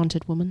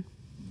Haunted woman.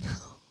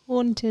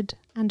 haunted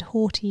and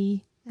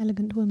haughty,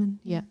 elegant woman.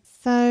 Yeah.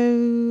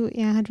 So,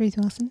 yeah, I had Ruth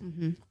Wilson.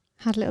 Mm-hmm.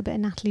 Had a little bit of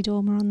Natalie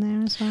Dormer on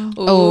there as well.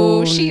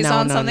 Oh, she's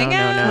on no, something no,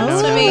 no,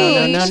 else no, for no, me.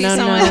 no, no, She's no,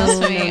 someone no, else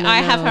for no, me. no, I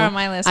have no. her on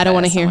my list. I don't but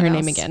want to hear her someone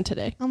name else. again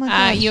today. Oh my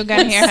God. You're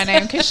going to hear her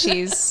name because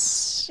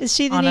she's Is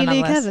she the on new another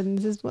Luke list.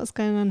 Evans? Is what's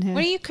going on here?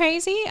 What are you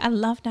crazy? I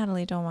love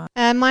Natalie Dormer.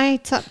 My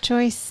top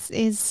choice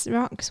is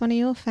Rox, one of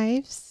your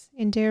faves,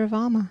 Indira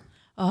Varma.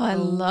 Oh, I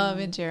love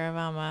Indira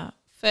Varma.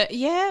 But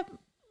yeah,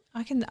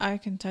 I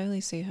can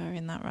totally see her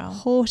in that role.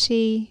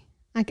 Haughty.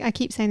 I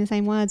keep saying the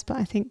same words, but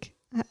I think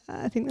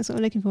that's what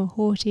we're looking for.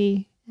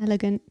 Haughty,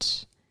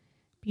 elegant,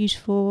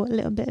 beautiful, a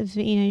little bit of,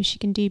 she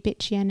can do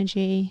bitchy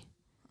energy.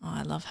 Oh,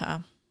 I love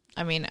her.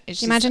 I mean, it's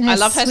just, Imagine her I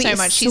love her so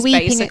much. She's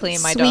basically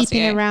in my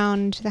sweeping dossier.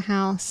 around the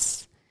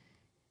house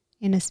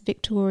in a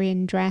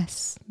Victorian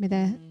dress with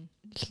her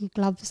little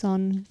gloves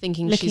on.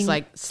 Thinking Looking- she's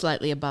like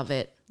slightly above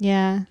it.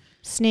 Yeah.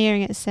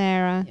 Sneering at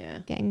Sarah.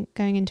 Yeah.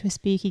 Going into a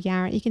spooky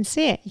garret. You can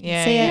see it. You can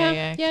Yeah, see it. yeah,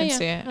 yeah. Yeah, Can yeah.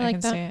 see it. I like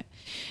can that. see it.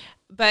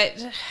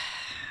 But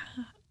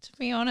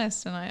be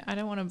honest, and I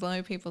don't want to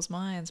blow people's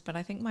minds, but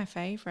I think my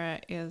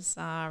favorite is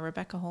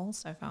Rebecca Hall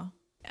so far.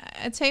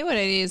 I tell you what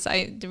it is.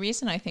 The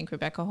reason I think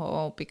Rebecca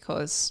Hall,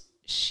 because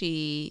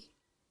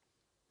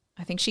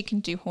I think she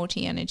can do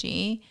haughty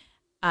energy.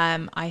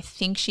 I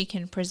think she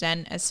can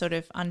present as sort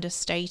of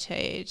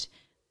understated,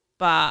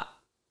 but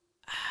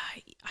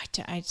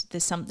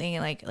there's something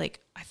like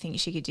I think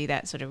she could do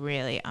that sort of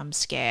really, I'm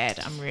scared,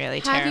 I'm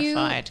really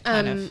terrified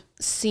kind of.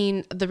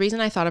 Seen the reason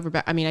I thought of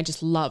Rebecca, I mean, I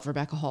just love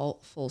Rebecca Hall,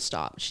 full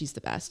stop. She's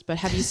the best. But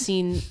have you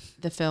seen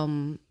the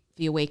film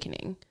The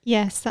Awakening?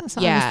 Yes, that's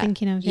what I was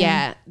thinking of.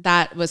 Yeah,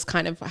 that was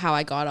kind of how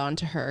I got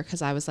onto her,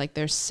 because I was like,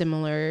 there's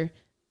similar.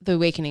 The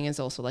Awakening is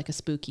also like a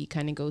spooky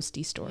kind of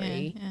ghosty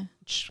story,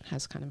 which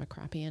has kind of a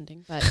crappy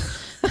ending. But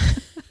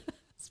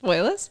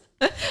spoilers.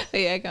 But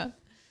yeah, go on.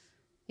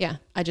 Yeah,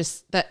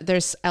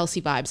 there's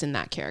Elsie vibes in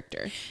that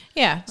character.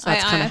 Yeah, so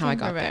that's kind of how I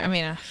got there. I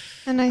mean,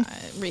 and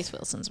Reese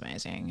Wilson's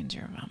amazing and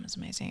Jerry Obama's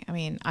amazing. I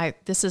mean,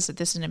 this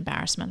is an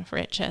embarrassment for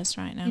riches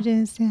right now. It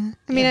is, yeah.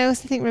 I mean, I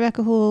also think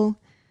Rebecca Hall,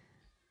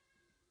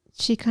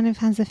 she kind of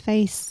has a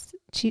face.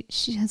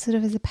 She has sort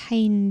of as a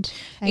pained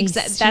face.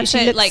 That's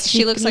it. Like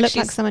she looks like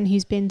she's someone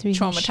who's been through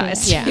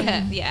traumatized.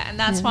 Yeah, and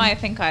that's why I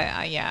think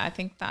I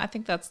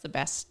think that's the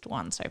best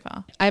one so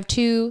far. I have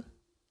two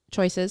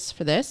choices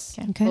for this.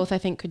 Okay. Both I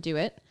think could do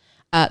it.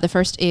 The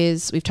first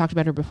is, we've talked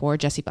about her before,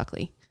 Jessie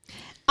Buckley.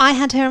 I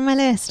had her on my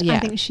list. Yeah. I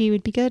think she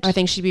would be good. I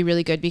think she'd be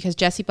really good because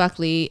Jessie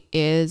Buckley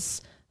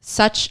is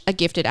such a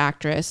gifted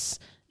actress.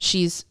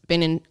 She's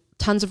been in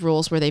tons of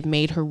roles where they've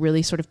made her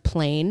really sort of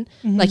plain.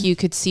 Mm-hmm. Like you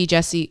could see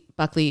Jessie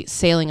Buckley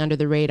sailing under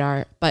the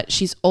radar, but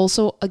she's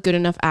also a good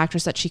enough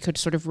actress that she could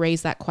sort of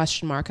raise that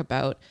question mark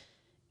about,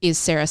 is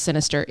Sarah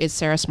sinister? Is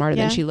Sarah smarter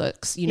than she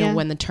looks? You know,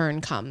 when the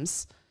turn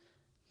comes.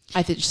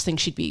 I just think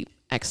she'd be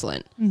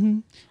excellent. Mm-hmm.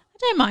 I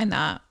don't mind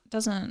that.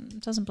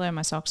 Doesn't blow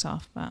my socks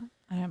off, but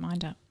I don't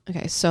mind it.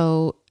 Okay,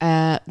 so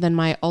then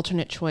my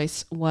alternate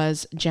choice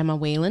was Gemma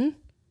Whalen.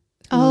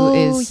 Who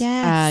is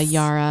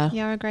Yara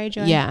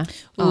Greyjoy. Yeah.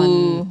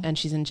 And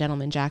she's in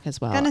Gentleman Jack as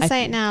well. I'm going to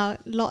say it now,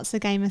 lots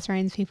of Game of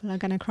Thrones people are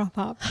going to crop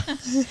up.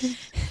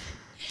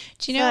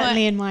 Do you know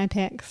Certainly what? in my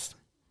picks.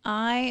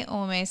 I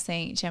almost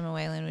think Gemma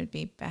Whalen would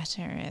be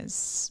better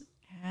as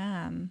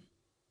Anne.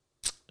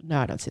 No,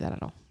 I don't see that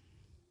at all.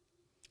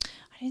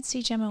 I don't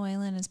see Gemma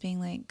Whalen as being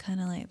like kind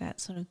of like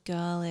that sort of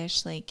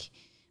girlish, like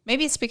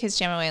maybe it's because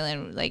Gemma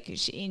Whalen, like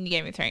in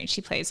Game of Thrones,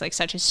 she plays like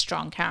such a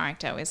strong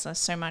character. Whereas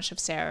so much of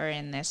Sarah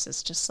in this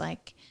is just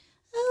like,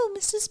 oh,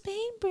 Mrs.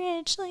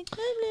 Bainbridge, like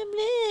blah blah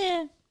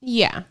blah.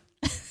 Yeah,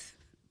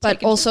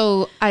 but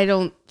also I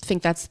don't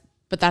think that's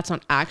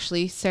not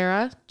actually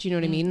Sarah. Do you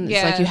know what I mean?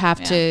 It's like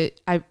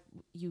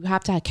you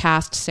have to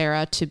cast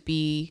Sarah to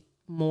be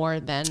more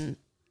than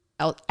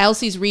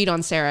Elsie's read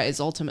on Sarah is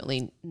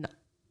ultimately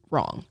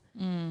wrong.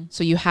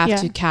 So you have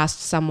to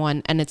cast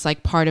someone, and it's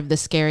like part of the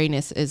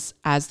scariness is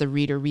as the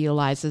reader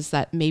realizes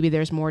that maybe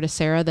there's more to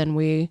Sarah than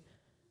we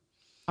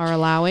are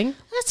allowing.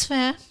 That's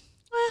fair.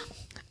 Well,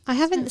 I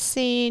haven't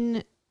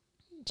seen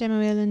Gemma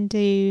Whalen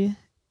do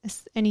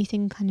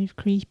anything kind of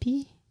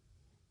creepy.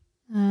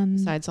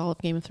 Besides all of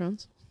Game of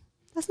Thrones.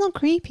 That's not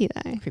creepy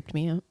though. Creeped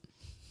me out.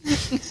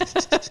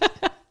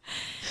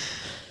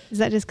 Is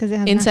that just because it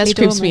has incest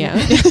Natalie creeps me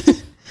Dormer?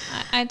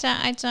 I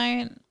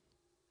don't.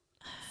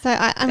 So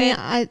I mean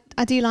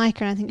I do like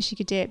her and I think she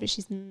could do it, but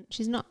she's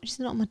not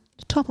on my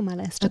top of my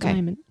list at the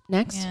moment.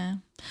 Next. Yeah.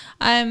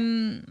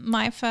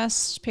 My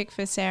first pick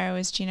for Sarah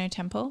was Juno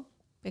Temple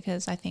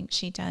because I think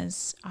she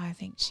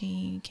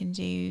can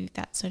do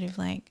that sort of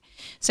like.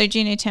 So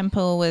Juno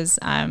Temple was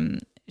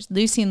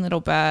Lucy in Little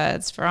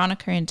Birds,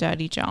 Veronica in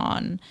Dirty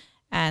John,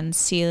 and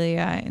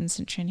Celia in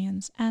St.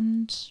 Trinian's,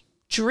 and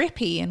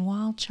Drippy in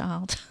Wild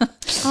Child.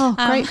 Oh,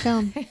 great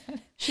film.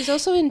 She's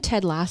also in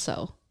Ted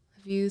Lasso.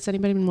 Has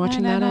anybody been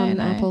watching that on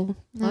Apple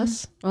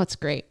Plus? Oh, it's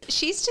great.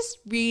 She's just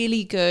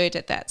really good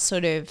at that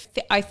sort of.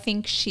 I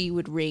think she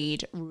would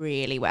read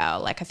really well.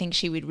 Like I think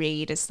she would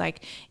read as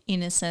like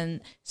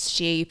innocent,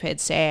 stupid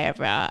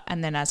Sarah,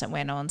 and then as it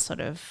went on, sort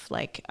of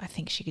like I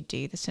think she could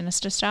do the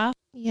sinister stuff.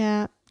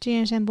 Yeah,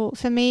 Juno Temple.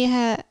 For me,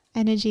 her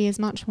energy is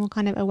much more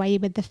kind of away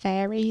with the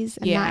fairies,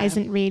 and that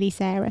isn't really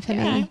Sarah for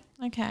me.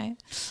 Okay.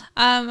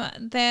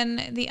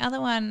 Then the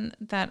other one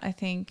that I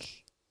think.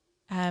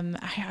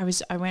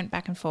 I went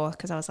back and forth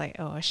because I was like,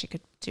 oh, she could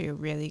do a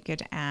really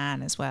good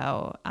Anne as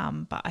well.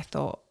 But I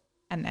thought,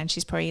 and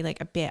she's probably like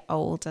a bit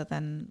older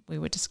than we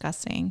were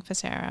discussing for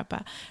Sarah,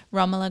 but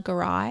Romola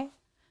Garai,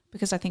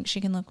 because I think she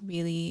can look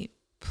really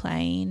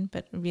plain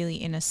but really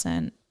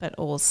innocent, but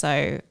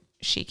also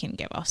she can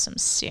give off some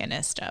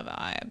sinister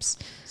vibes.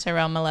 So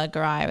Romola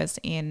Garai was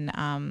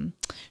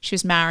she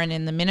was Marin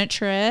in The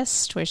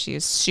Miniaturist, where she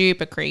was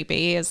super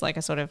creepy as like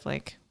a sort of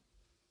like,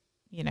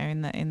 you know,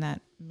 in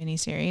that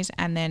miniseries,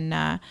 and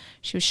then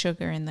she was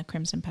Sugar in The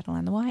Crimson Petal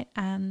and the White,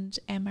 and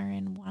Emma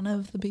in one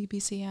of the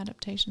BBC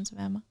adaptations of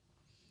Emma.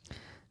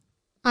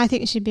 I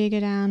think she'd be a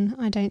good Anne.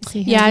 I don't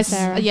see her as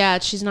Sarah. Yeah,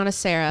 she's not a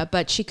Sarah,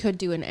 but she could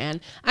do an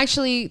Anne.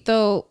 Actually,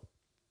 though,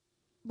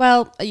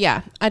 well,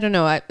 yeah, I don't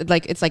know.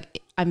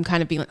 I I'm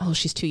kind of being like, oh,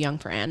 she's too young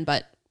for Anne,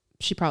 but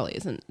she probably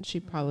isn't.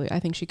 I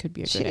think she could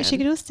be a good Anne. She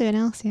could also do an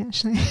Elsie,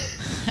 actually.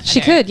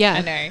 She could, yeah.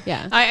 I know.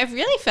 Yeah. I've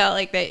really felt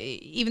like that,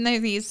 even though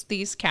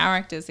these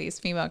characters, these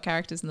female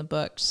characters in the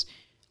books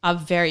are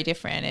very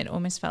different, it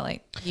almost felt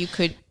like you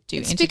could do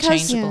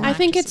interchangeable. I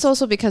think it's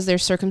also because their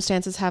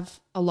circumstances have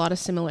a lot of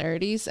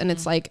similarities, and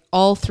it's like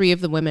all three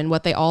of the women,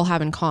 what they all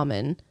have in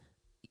common,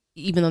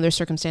 even though their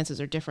circumstances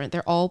are different,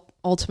 they're all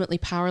ultimately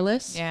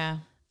powerless. Yeah.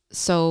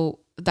 So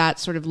that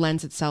sort of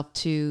lends itself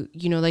to,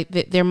 you know, like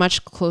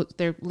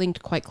they're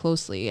linked quite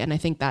closely, and I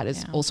think that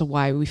is also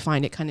why we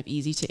find it kind of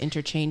easy to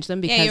interchange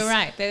them. Because you're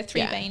right. They're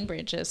three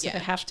Bainbridges, so they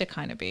have to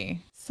kind of be.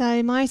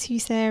 So my two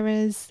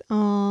Sarahs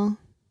are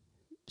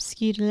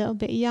skewed a little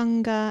bit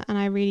younger, and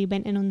I really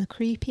went in on the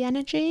creepy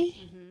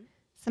energy.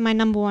 So my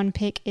number one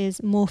pick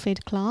is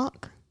Morfydd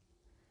Clark,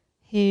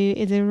 who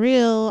is a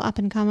real up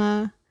and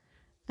comer.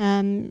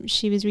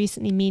 She was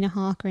recently Mina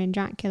Harker in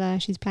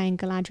Dracula. She's playing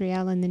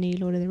Galadriel in the new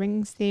Lord of the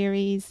Rings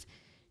series.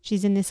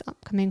 She's in this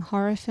upcoming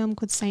horror film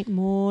called Saint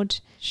Maud.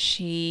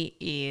 She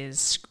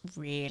is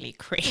really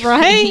creepy.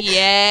 Right?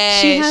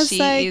 Yeah,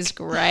 she is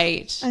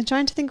great. I'm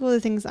trying to think of all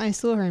the things I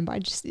saw her in, but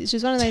it's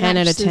just one of those 10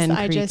 out of actresses 10 that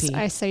I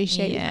creepy.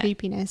 associate with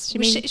creepiness.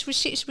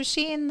 Was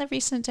she in the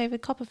recent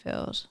David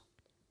Copperfield?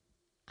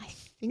 I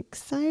think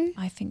so.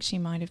 I think she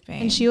might have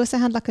been. And she also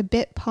had like a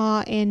bit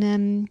part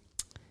in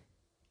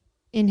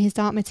His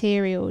Dark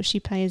Material. She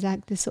plays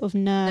like this sort of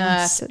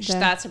nurse.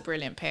 That's a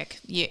brilliant pick.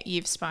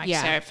 You've spiked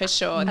Sarah for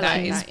sure.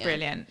 That is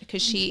brilliant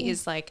because she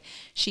is like,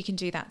 she can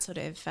do that sort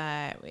of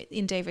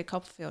in David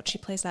Copperfield. She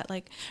plays that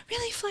like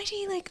really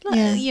flighty,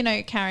 you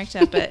know,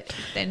 character. But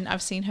then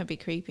I've seen her be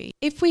creepy.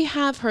 If we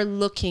have her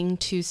looking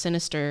too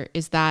sinister,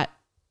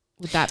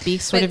 would that be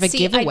sort of a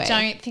giveaway? I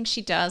don't think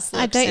she does.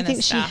 I don't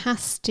think she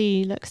has to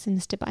look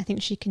sinister, but I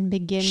think she can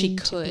begin. She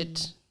to could.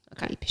 be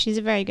creepy. She's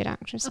a very good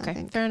actress. Okay, I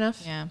think. fair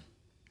enough. Yeah.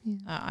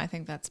 I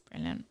think that's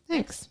brilliant.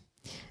 Thanks.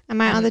 And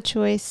my other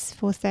choice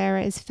for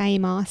Sarah is Faye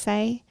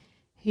Marsay,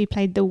 who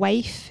played the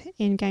waif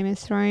in Game of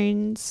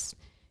Thrones.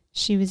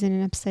 She was in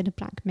an episode of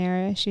Black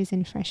Mirror. She was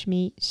in Fresh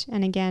Meat.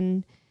 And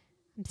again,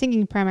 I'm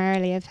thinking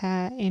primarily of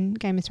her in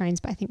Game of Thrones,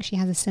 but I think she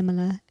has a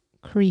similar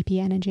creepy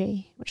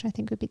energy, which I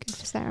think would be good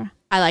for Sarah.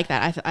 I like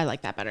that. I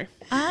like that better.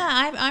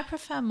 I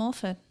prefer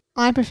Morfydd.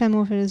 I prefer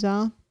Morfydd as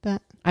well,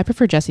 but I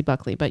prefer Jessie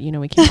Buckley, but you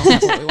know, we can't all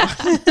have what we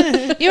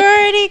want. You're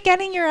already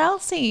getting your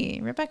Elsie.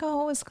 Rebecca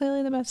Hall was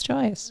clearly the best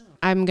choice.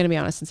 I'm going to be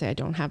honest and say I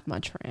don't have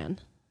much for Anne.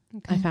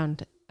 okay.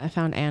 I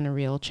found Anne a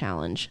real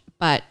challenge,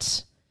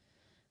 but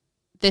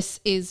this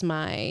is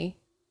I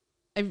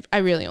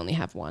really only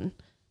have one.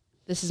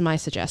 This is my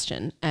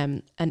suggestion.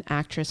 An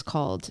actress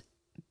called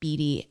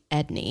Beatty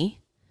Edney,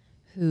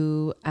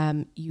 who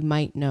you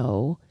might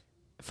know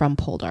from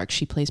Poldark.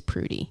 She plays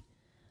Prudy.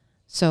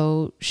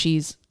 So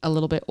she's a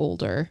little bit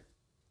older.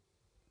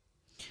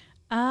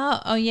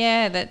 Oh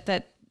yeah,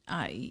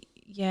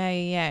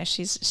 yeah.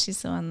 She's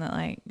the one that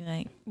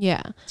like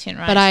yeah. Tin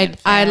But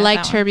I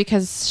liked her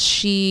because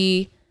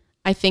she,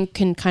 I think,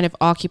 can kind of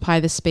occupy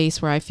the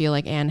space where I feel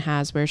like Anne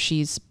has, where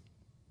she's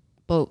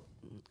both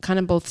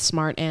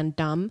smart and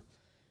dumb.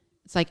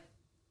 It's like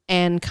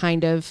Anne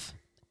kind of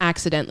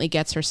accidentally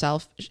gets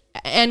herself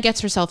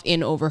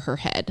in over her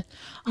head.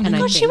 Oh my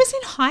God, she was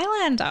in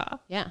Highlander.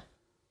 Yeah.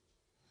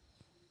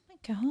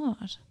 Oh my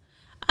God.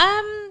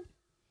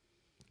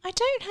 I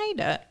don't hate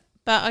it,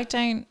 but I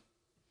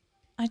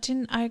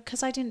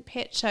didn't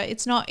pitch her.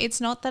 It's not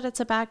that it's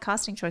a bad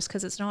casting choice,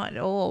 because it's not at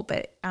all,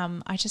 but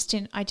I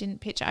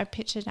didn't pitch. I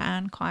pictured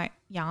Anne quite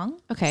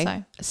young. Okay.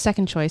 So.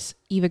 Second choice,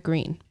 Eva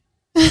Green.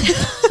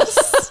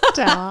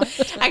 Stop.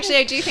 Actually,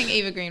 I do think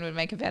Eva Green would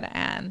make a better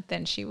Anne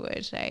than she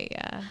would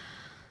a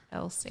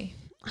Elsie.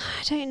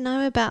 I don't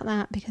know about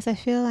that, because I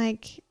feel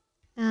like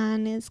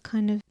Anne is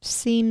kind of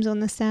seems on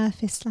the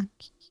surface like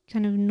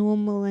kind of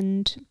normal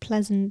and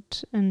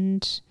pleasant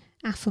and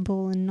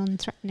affable and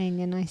non-threatening,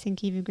 and I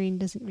think Eva Green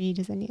doesn't read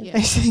as any of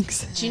those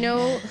things. Do you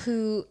know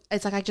who?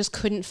 It's like I just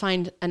couldn't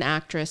find an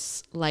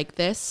actress like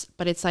this,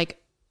 but it's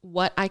like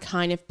what I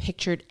kind of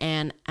pictured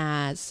Anne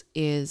as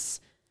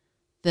is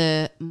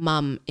the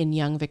mum in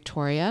Young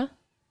Victoria.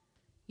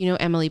 You know,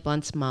 Emily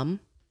Blunt's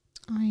mum.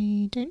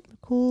 I don't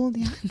recall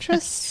the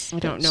actress. I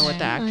don't know what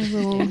the actress. I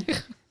will.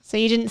 So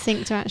you didn't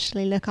think to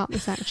actually look up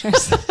this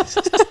actress?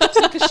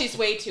 Because she's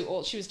way too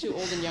old. She was too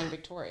old in Young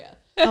Victoria.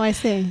 Oh, I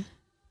see.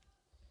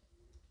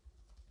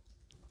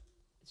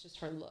 It's just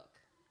her look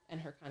and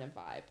her kind of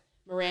vibe.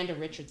 Miranda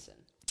Richardson.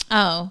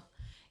 Oh,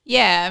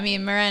 yeah. I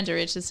mean, Miranda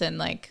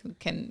Richardson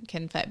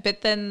can play,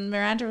 but then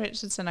Miranda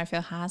Richardson, I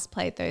feel, has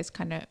played those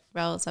kind of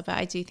roles. But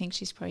I do think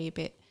she's probably a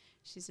bit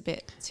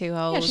too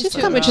old. Yeah, she's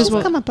come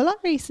up a lot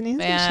recently,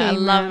 hasn't she? I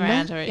love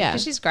Miranda. Yeah,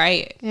 she's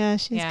great. Yeah,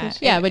 she's good.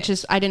 Yeah, which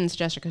is, I didn't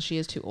suggest her because she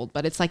is too old,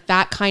 but it's like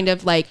that kind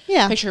of like,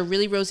 picture her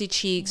really rosy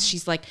cheeks.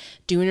 She's like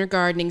doing her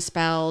gardening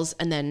spells,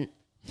 and then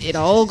it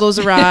all goes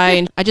awry.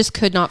 And I just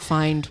could not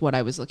find what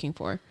I was looking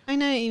for. I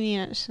know what you mean,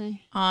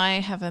 actually.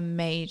 I have a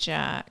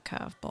major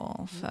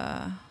curveball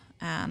for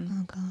Anne.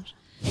 Oh God.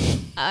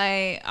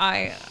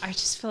 I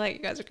just feel like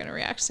you guys are going to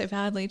react so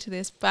badly to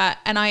this,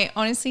 and I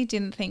honestly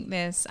didn't think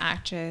this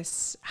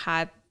actress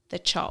had the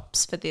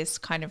chops for this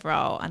kind of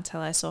role until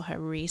I saw her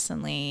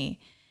recently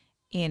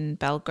in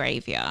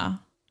Belgravia.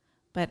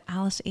 But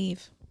Alice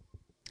Eve.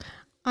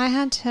 I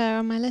had her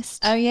on my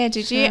list. Oh yeah,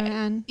 did you?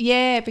 Anne.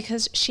 Yeah,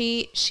 because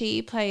she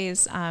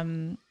plays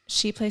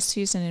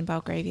Susan in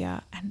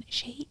Belgravia, and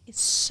she is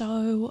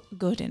so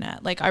good in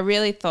it. Like I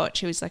really thought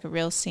she was like a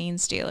real scene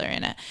stealer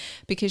in it,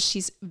 because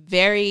she's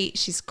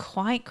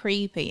quite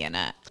creepy in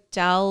it,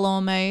 dull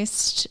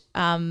almost.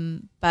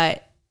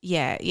 But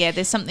yeah,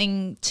 there's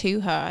something to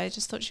her. I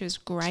just thought she was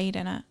great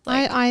in it.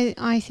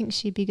 I think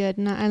she'd be good,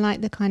 and I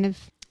like the kind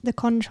of the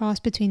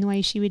contrast between the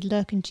way she would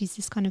look, and she's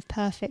this kind of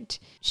perfect,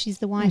 she's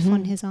the wife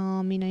on his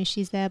arm, you know,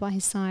 she's there by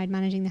his side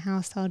managing the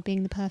household,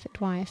 being the perfect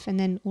wife, and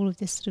then all of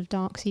this sort of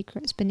dark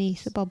secrets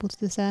beneath that bubble to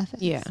the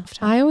surface. Yeah,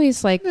 I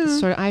always like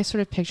sort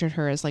of pictured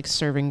her as like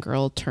serving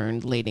girl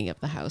turned lady of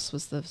the house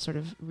was the sort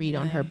of read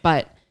on her,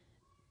 but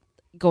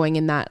going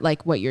in that,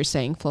 like what you're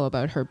saying, Flo,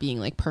 about her being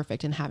like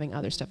perfect and having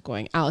other stuff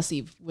going, Alice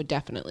Eve would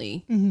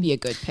definitely be a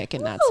good pick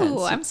in that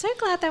sense. I'm so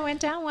glad that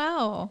went down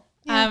well.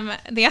 Yeah.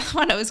 The other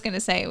one I was going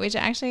to say, which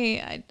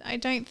actually I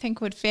don't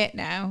think would fit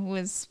now,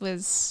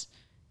 was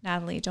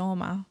Natalie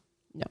Dormer.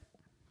 No.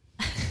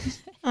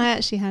 I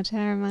actually had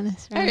her on my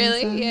list. Oh,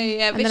 really?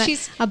 Yeah. And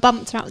But I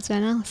bumped her up to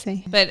an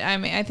Elsie. But I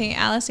mean, I think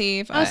Alice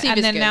Eve, Alice Eve and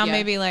is then good, now yeah.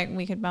 maybe like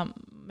we could bump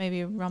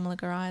maybe Romola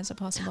Garai as a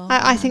possible.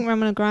 I think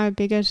Romola Garai would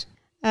be good.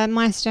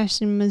 My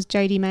suggestion was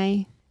Jodie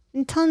May.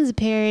 In tons of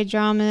period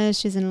dramas.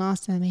 She's in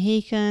Last of the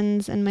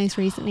Mohicans, and most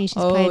recently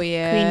she's played Queen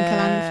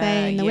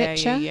Calanthe in The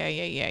Witcher.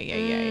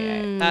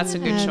 Yeah. That's a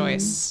good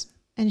choice.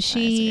 And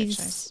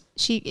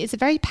it's a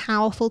very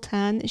powerful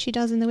turn that she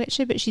does in The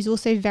Witcher, but she's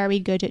also very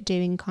good at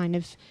doing kind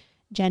of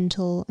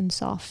gentle and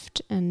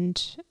soft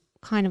and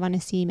kind of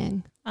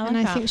unassuming.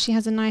 I think she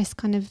has a nice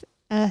kind of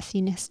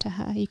earthiness to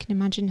her. You can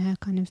imagine her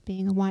kind of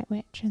being a white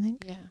witch, I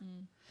think. Yeah.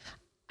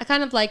 I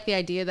kind of like the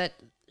idea that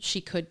she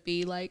could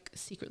be like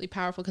secretly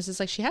powerful, because it's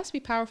like she has to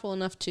be powerful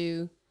enough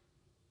to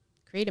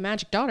create a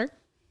magic daughter.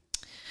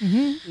 You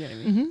know what I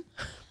mean?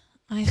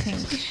 I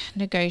think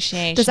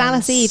negotiations. Does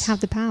Alice Eve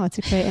have the power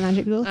to create a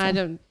magic daughter?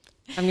 I'm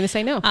going to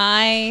say no.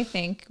 I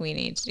think we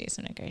need to do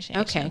some negotiations.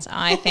 Okay.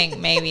 I think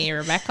maybe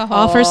Rebecca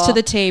Hall. Offers to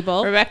the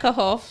table. Rebecca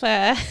Hall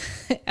for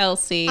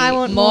Elsie. I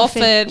want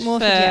Morford for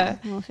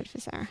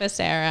Sarah. For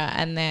Sarah,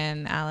 and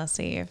then Alice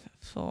Eve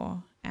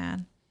for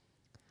Anne.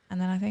 And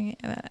then I think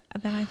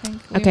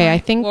I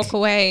think walk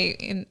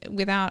away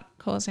without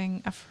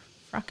causing a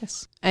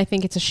fracas. I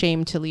think it's a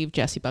shame to leave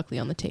Jessie Buckley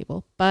on the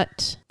table,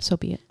 but so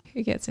be it.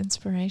 Who gets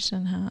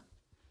inspiration, huh?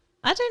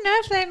 I don't know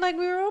if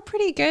we were all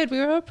pretty good. We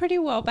were all pretty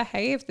well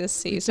behaved this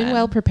season. We've been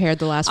well prepared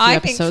the last few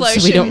episodes,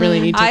 so we don't really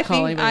need to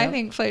call anybody I out.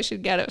 think Flo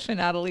should get it for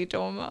Natalie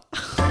Dormer.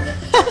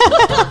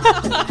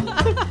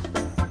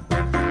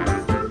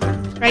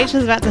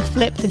 Rachel's about to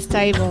flip this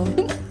table.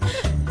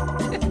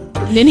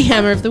 Ninny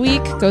Hammer of the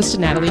Week goes to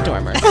Natalie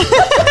Dormer.